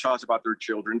 to call the shots about their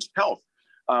children's health.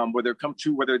 Whether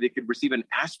they could receive an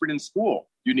aspirin in school,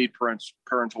 you need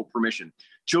parental permission.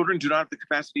 Children do not have the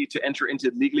capacity to enter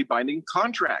into legally binding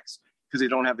contracts because they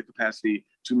don't have the capacity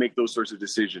to make those sorts of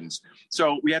decisions.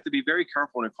 So we have to be very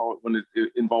careful when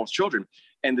it involves children.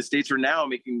 And the states are now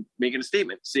making a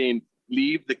statement saying,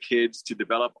 leave the kids to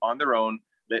develop on their own,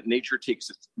 let nature take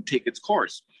its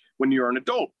course. When you're an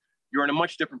adult, you're in a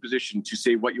much different position to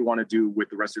say what you want to do with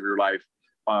the rest of your life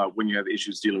when you have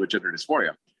issues dealing with gender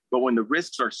dysphoria. But when the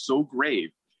risks are so grave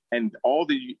and all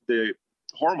the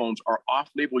hormones are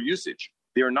off-label usage,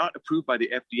 they are not approved by the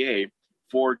FDA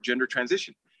for gender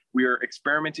transition. We are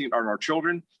experimenting on our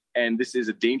children, and this is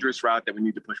a dangerous route that we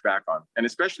need to push back on. And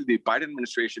especially the Biden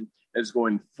administration is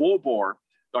going full bore.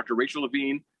 Dr. Rachel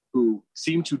Levine, who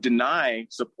seemed to deny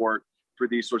support for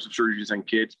these sorts of surgeries on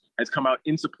kids, has come out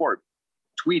in support,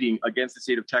 tweeting against the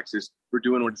state of Texas for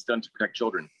doing what it's done to protect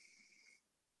children.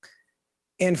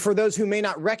 And for those who may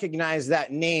not recognize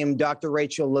that name, Dr.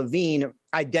 Rachel Levine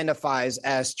identifies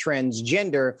as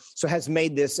transgender, so has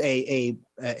made this a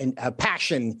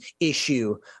passion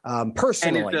issue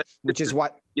personally, which is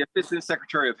what... The Assistant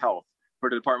Secretary of Health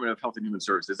for the Department of Health and Human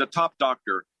Services, a top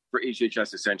doctor for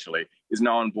HHS essentially, is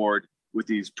now on board with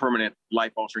these permanent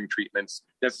life-altering treatments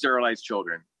that sterilize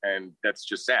children, and that's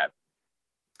just sad.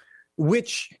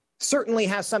 Which certainly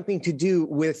has something to do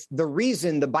with the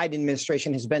reason the Biden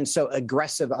administration has been so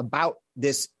aggressive about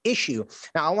this issue.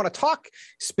 Now, I want to talk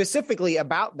specifically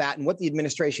about that and what the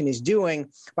administration is doing,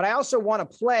 but I also want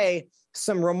to play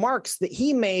some remarks that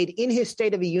he made in his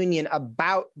State of the Union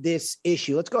about this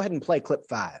issue. Let's go ahead and play clip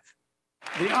 5.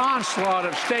 The onslaught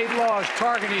of state laws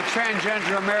targeting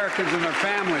transgender Americans and their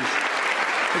families,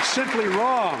 it's simply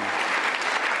wrong.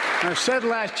 I said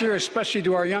last year, especially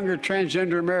to our younger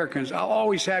transgender Americans, I'll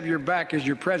always have your back as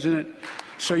your president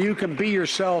so you can be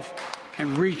yourself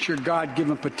and reach your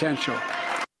God-given potential.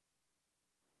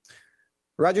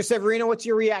 Roger Severino, what's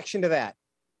your reaction to that?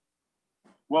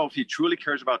 Well, if he truly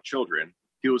cares about children,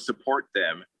 he will support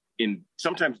them in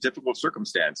sometimes difficult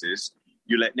circumstances.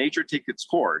 You let nature take its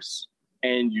course,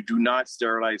 and you do not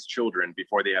sterilize children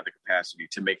before they have the capacity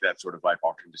to make that sort of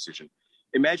life-altering decision.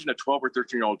 Imagine a 12 or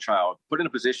 13-year-old child put in a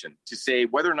position to say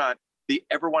whether or not they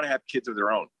ever want to have kids of their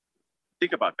own.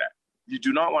 Think about that. You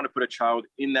do not want to put a child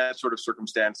in that sort of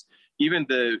circumstance. Even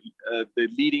the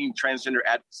leading transgender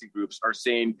advocacy groups are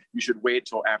saying you should wait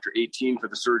till after 18 for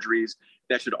the surgeries.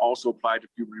 That should also apply to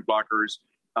puberty blockers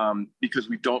because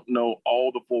we don't know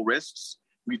all the full risks.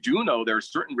 We do know there are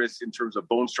certain risks in terms of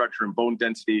bone structure and bone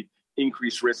density,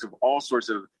 increased risk of all sorts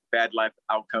of bad life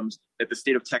outcomes that the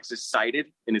state of Texas cited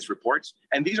in its reports.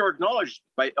 And these are acknowledged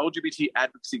by LGBT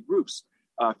advocacy groups.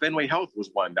 Fenway Health was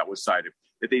one that was cited,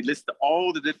 that they list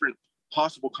all the different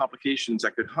possible complications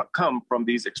that could come from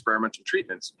these experimental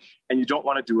treatments. And you don't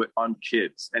want to do it on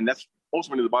kids. And that's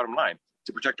ultimately the bottom line,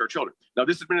 to protect our children. Now,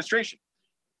 this administration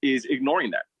is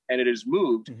ignoring that. And it has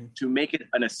moved to make it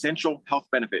an essential health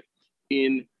benefit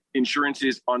in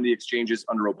insurances on the exchanges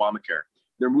under Obamacare.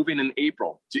 they're moving in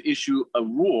April to issue a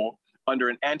rule under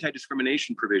an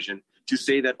anti-discrimination provision to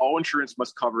say that all insurance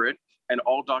must cover it and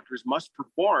all doctors must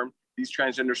perform these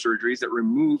transgender surgeries that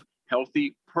remove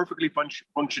healthy, perfectly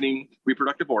functioning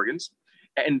reproductive organs.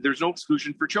 And there's no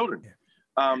exclusion for children.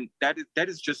 That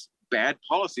is just bad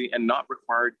policy and not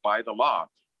required by the law.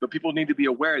 But people need to be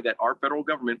aware that our federal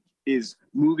government is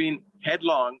moving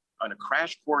headlong on a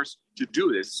crash course to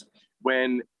do this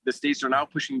when the states are now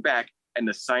pushing back and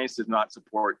the science does not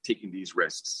support taking these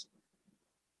risks.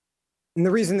 And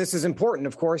the reason this is important,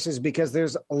 of course, is because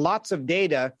there's lots of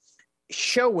data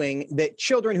showing that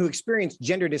children who experience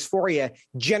gender dysphoria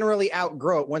generally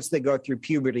outgrow it once they go through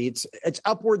puberty. It's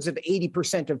upwards of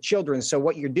 80% of children. So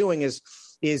what you're doing is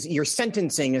you're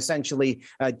sentencing essentially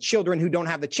children who don't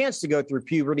have the chance to go through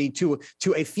puberty to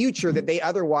a future that they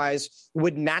otherwise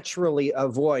would naturally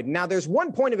avoid. Now, there's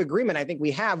one point of agreement I think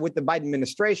we have with the Biden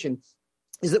administration,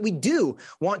 is that we do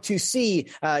want to see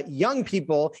young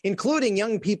people, including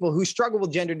young people who struggle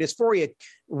with gender dysphoria,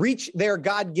 reach their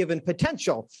God-given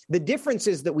potential. The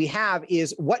differences that we have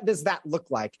is, what does that look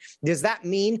like? Does that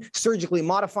mean surgically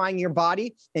modifying your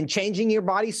body and changing your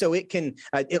body so it can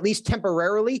at least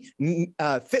temporarily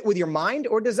fit with your mind?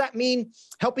 Or does that mean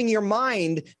helping your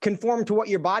mind conform to what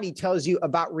your body tells you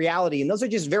about reality? And those are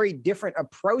just very different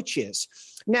approaches.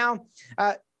 Now,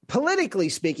 politically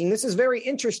speaking, this is very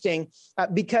interesting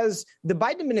because the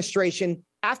Biden administration,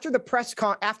 after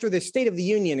the State of the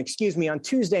Union, on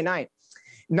Tuesday night,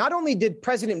 not only did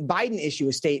President Biden issue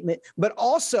a statement, but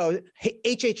also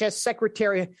HHS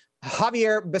Secretary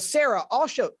Javier Becerra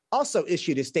also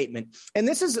issued a statement. And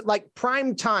this is like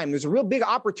prime time. There's a real big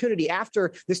opportunity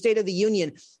after the State of the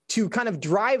Union to kind of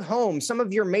drive home some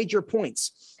of your major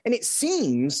points. And it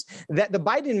seems that the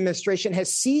Biden administration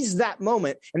has seized that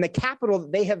moment, and the capital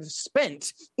that they have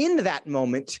spent in that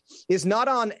moment is not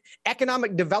on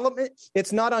economic development.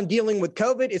 It's not on dealing with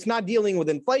COVID. It's not dealing with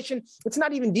inflation. It's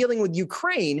not even dealing with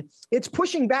Ukraine. It's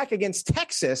pushing back against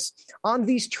Texas on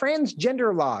these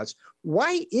transgender laws.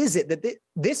 Why is it that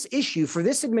this issue for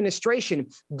this administration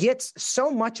gets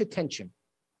so much attention?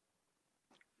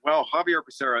 Well, Javier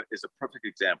Becerra is a perfect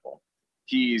example.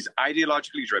 He's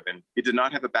ideologically driven. He did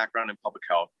not have a background in public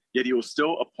health, yet he was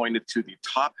still appointed to the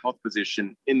top health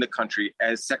position in the country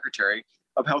as Secretary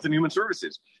of Health and Human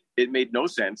Services. It made no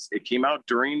sense. It came out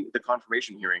during the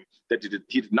confirmation hearing that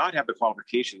he did not have the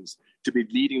qualifications to be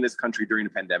leading this country during the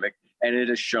pandemic, and it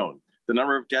has shown. The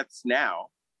number of deaths now,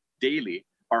 daily,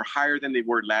 are higher than they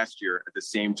were last year at the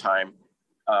same time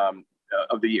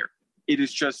of the year. It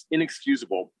is just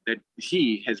inexcusable that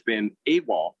he has been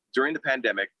AWOL during the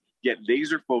pandemic, yet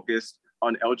laser focused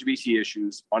on LGBT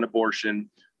issues, on abortion,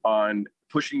 on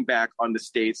pushing back on the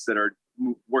states that are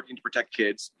working to protect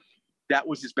kids. That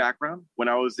was his background. When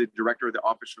I was the director of the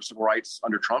Office for Civil Rights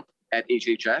under Trump at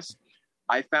HHS,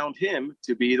 I found him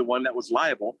to be the one that was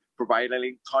liable for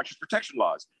violating conscious protection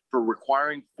laws, for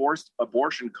requiring forced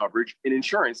abortion coverage in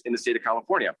insurance in the state of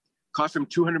California. Cost him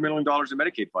 $200 million in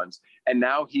Medicaid funds. And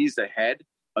now he's the head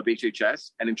of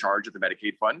HHS and in charge of the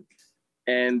Medicaid fund.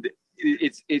 And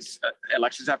it's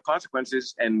elections have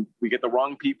consequences, and we get the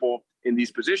wrong people in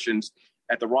these positions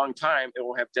at the wrong time. It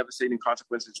will have devastating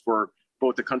consequences for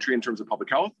both the country in terms of public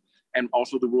health and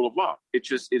also the rule of law. It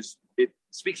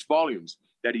speaks volumes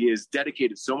that he has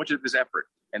dedicated so much of his effort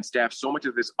and staffed so much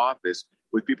of his office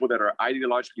with people that are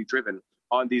ideologically driven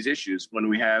on these issues when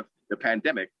we have the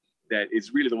pandemic that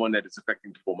is really the one that is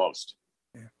affecting people most.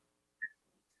 Yeah.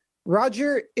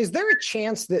 Roger, is there a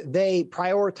chance that they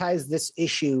prioritize this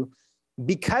issue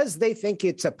because they think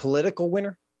it's a political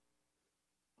winner?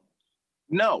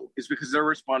 No, it's because they're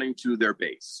responding to their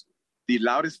base. The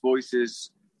loudest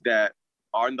voices that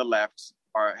are on the left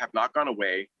have not gone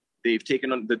away. They've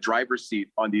taken on the driver's seat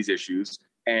on these issues,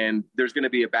 and there's going to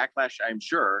be a backlash, I'm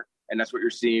sure, and that's what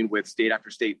you're seeing with state after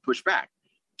state pushback.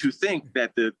 To think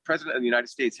that the president of the United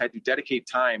States had to dedicate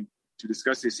time to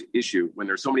discuss this issue when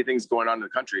there's so many things going on in the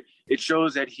country, it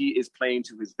shows that he is playing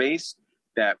to his base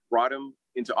that brought him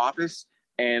into office.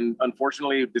 And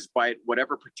unfortunately, despite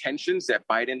whatever pretensions that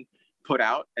Biden put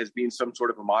out as being some sort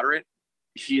of a moderate,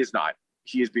 he is not.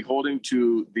 He is beholden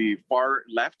to the far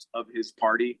left of his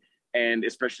party, and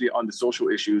especially on the social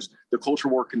issues. The culture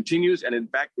war continues, and in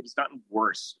fact, it's gotten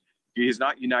worse. He has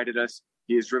not united us.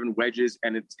 He has driven wedges,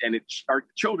 and our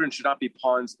children should not be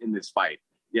pawns in this fight,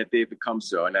 yet they've become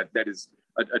so, and that is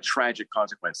a tragic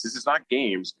consequence. This is not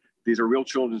games. These are real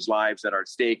children's lives that are at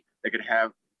stake that could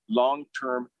have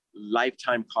long-term,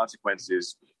 lifetime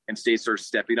consequences, and states are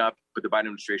stepping up, but the Biden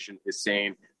administration is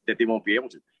saying that they won't be able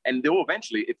to. And they will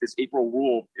eventually, if this April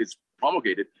rule is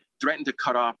promulgated, threaten to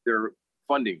cut off their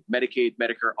funding, Medicaid,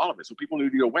 Medicare, all of it. So people need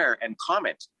to be aware and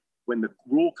comment when the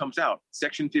rule comes out.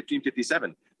 Section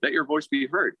 1557, let your voice be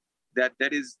heard. That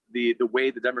is the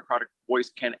way the democratic voice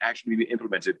can actually be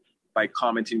implemented, by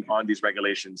commenting on these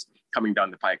regulations coming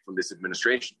down the pike from this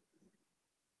administration.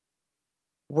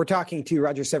 We're talking to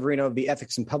Roger Severino of the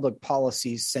Ethics and Public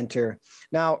Policy Center.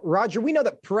 Now, Roger, we know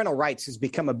that parental rights has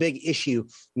become a big issue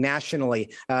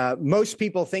nationally. Most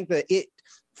people think that it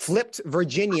flipped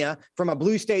Virginia from a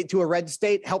blue state to a red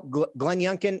state, helped Glenn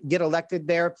Youngkin get elected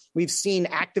there. We've seen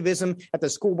activism at the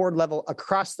school board level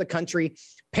across the country,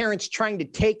 parents trying to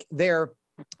take their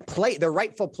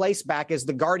rightful place back as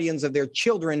the guardians of their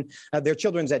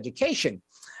children's education.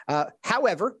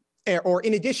 However, or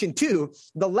in addition to,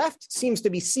 the left seems to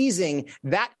be seizing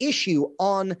that issue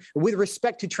with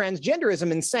respect to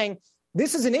transgenderism and saying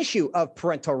this is an issue of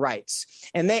parental rights.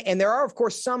 And there are, of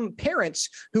course, some parents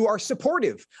who are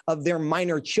supportive of their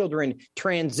minor children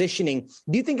transitioning.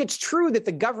 Do you think it's true that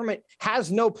the government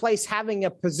has no place having a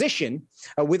position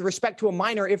with respect to a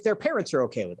minor if their parents are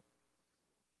okay with it?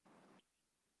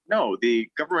 No, the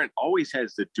government always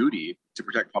has the duty to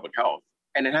protect public health,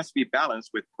 and it has to be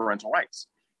balanced with parental rights.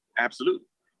 Absolutely.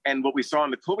 And what we saw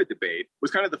in the COVID debate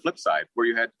was kind of the flip side, where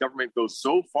you had government go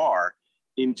so far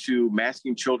into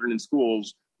masking children in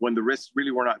schools when the risks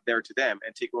really were not there to them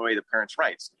and taking away the parents'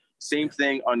 rights. Same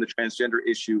thing on the transgender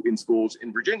issue in schools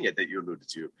in Virginia that you alluded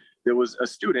to. There was a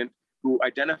student who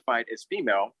identified as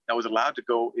female that was allowed to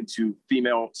go into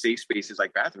female safe spaces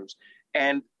like bathrooms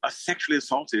and sexually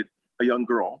assaulted a young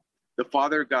girl. The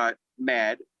father got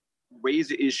mad, raised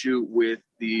the issue with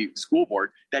the school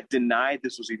board that denied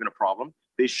this was even a problem.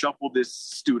 They shuffled this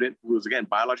student, who was, again,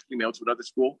 biologically male, to another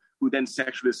school, who then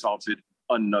sexually assaulted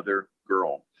another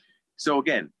girl. So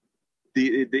again,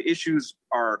 the issues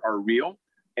are real,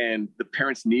 and the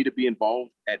parents need to be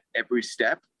involved at every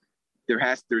step.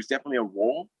 There's definitely a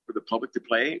role for the public to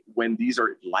play when these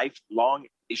are lifelong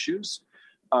issues.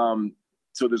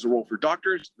 So there's a role for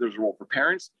doctors, there's a role for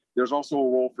parents, there's also a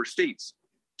role for states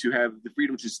to have the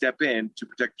freedom to step in to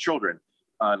protect children,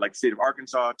 like the state of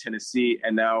Arkansas, Tennessee,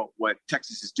 and now what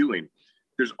Texas is doing.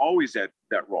 There's always that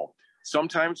role.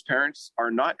 Sometimes parents are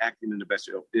not acting in the best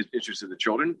interest of the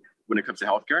children when it comes to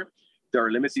healthcare. There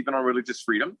are limits even on religious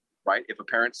freedom, right? If a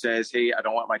parent says, hey, I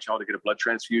don't want my child to get a blood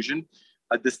transfusion,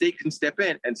 the state can step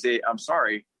in and say, I'm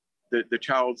sorry, the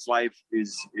child's life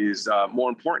is more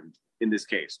important in this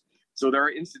case. So there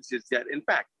are instances that, in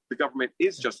fact, the government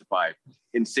is justified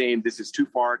in saying this is too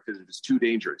far because it is too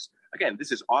dangerous. Again,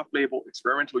 this is off-label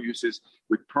experimental uses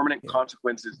with permanent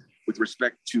consequences with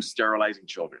respect to sterilizing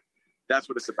children. That's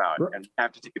what it's about. And we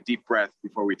have to take a deep breath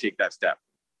before we take that step.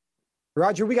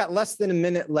 Roger, we got less than a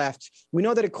minute left. We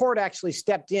know that a court actually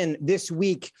stepped in this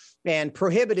week and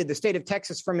prohibited the state of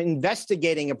Texas from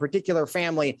investigating a particular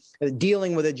family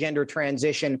dealing with a gender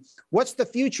transition. What's the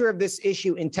future of this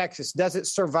issue in Texas? Does it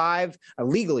survive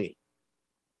legally?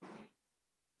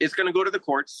 It's going to go to the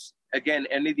courts. Again,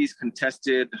 any of these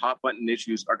contested hot button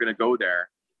issues are going to go there.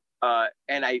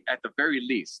 And at the very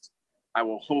least, I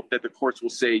will hope that the courts will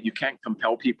say you can't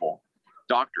compel people,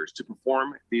 doctors, to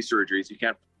perform these surgeries. You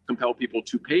can't compel people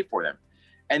to pay for them.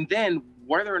 And then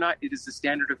whether or not it is the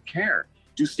standard of care,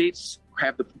 do states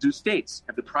have the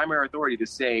primary authority to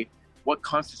say what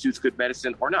constitutes good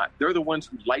medicine or not? They're the ones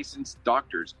who license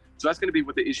doctors. So that's going to be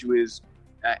what the issue is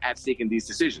at stake in these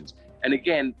decisions. And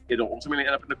again, it'll ultimately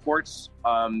end up in the courts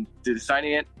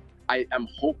deciding it. I am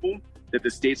hopeful that the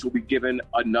states will be given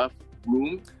enough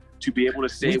room to be able to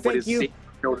say what is safe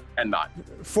for children and not.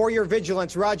 For your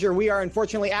vigilance, Roger, we are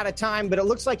unfortunately out of time, but it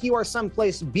looks like you are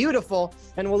someplace beautiful,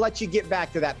 and we'll let you get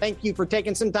back to that. Thank you for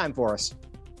taking some time for us.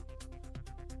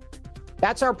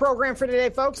 That's our program for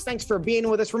today, folks. Thanks for being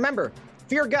with us. Remember,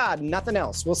 fear God, nothing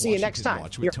else. We'll see you next time.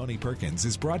 Watch with Tony Perkins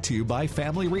is brought to you by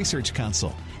Family Research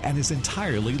Council and is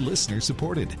entirely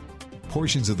listener-supported.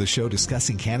 Portions of the show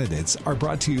discussing candidates are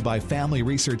brought to you by Family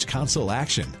Research Council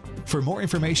Action. For more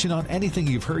information on anything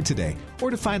you've heard today, or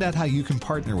to find out how you can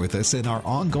partner with us in our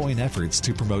ongoing efforts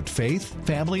to promote faith,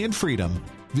 family, and freedom,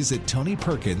 visit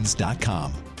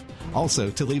TonyPerkins.com. Also,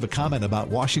 to leave a comment about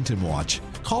Washington Watch,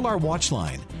 call our watch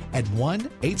line at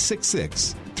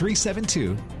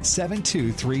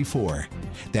 1-866-372-7234.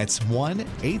 That's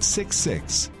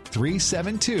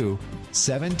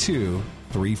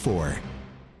 1-866-372-7234.